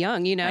gotten really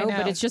young,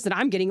 but it's just that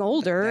I'm getting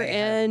older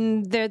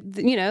and they're,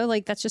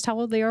 that's just how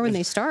old they are when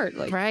they start.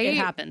 Like, Right? It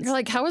happens. You're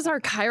like, how is our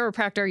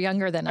chiropractor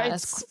younger than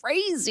us? It's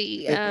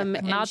crazy.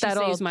 Not she that saves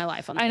old. my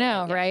life on that. I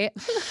know, right?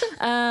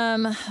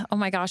 Oh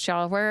my gosh,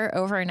 y'all, we're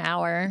over an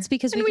hour. It's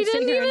because And we we can sit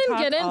didn't here and even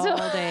talk get into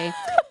all day.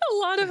 a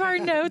lot of our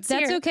notes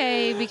That's here.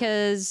 okay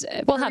because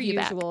We'll per have you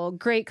back. usual,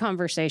 great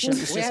conversations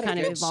We just had a kind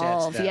of good shift,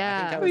 evolve. though. I Yeah.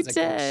 think that we was a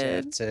good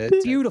did. shift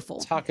to Beautiful.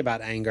 talk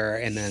about anger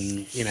and then,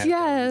 go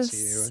Yes.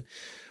 into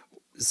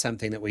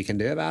something that we can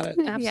do about it.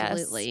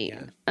 Absolutely.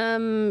 Yeah.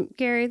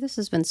 Gary, this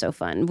has been so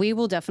fun. We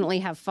will definitely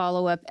have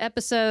follow-up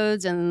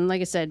episodes. And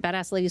like I said,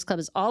 Badass Ladies Club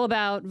is all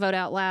about vote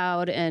out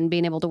loud and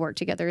being able to work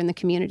together in the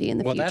community in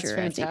the Well, future.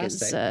 that's I think is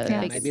fantastic.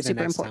 makes Maybe it the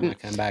super next important.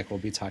 time I come back, we'll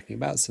be talking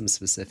about some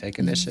specific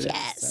initiatives.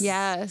 Yes.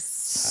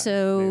 Yes.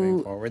 Moving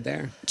So forward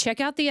there.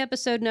 check out the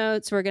episode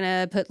notes. We're going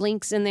to put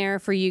links in there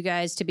for you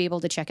guys to be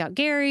able to check out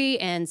Gary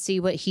and see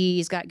what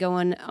he's got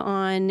going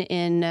on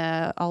in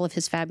all of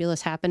his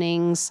fabulous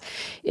happenings.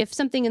 If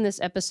something in this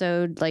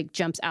episode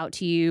jumps out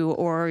to you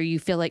or you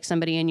feel like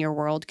somebody in your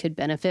world could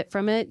benefit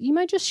from it, you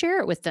might just share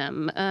it with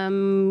them.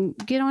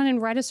 Get on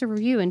and write us a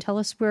review and tell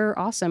us we're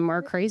awesome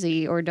or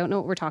crazy or don't know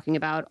what we're talking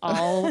about.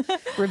 All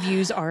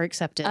reviews are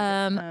accepted.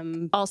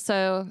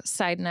 Also,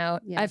 side note,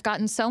 I've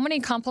gotten so many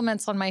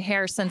compliments on my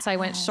hair since I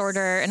went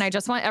shorter, and I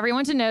just want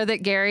everyone to know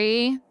that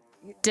Gary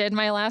did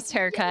my last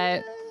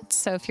haircut.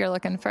 So if you're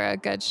looking for a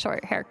good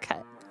short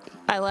haircut,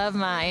 I love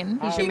mine.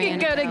 You your can man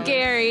go to now.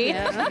 Gary.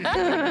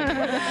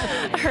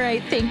 All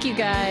right. Thank you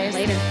guys.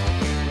 Later.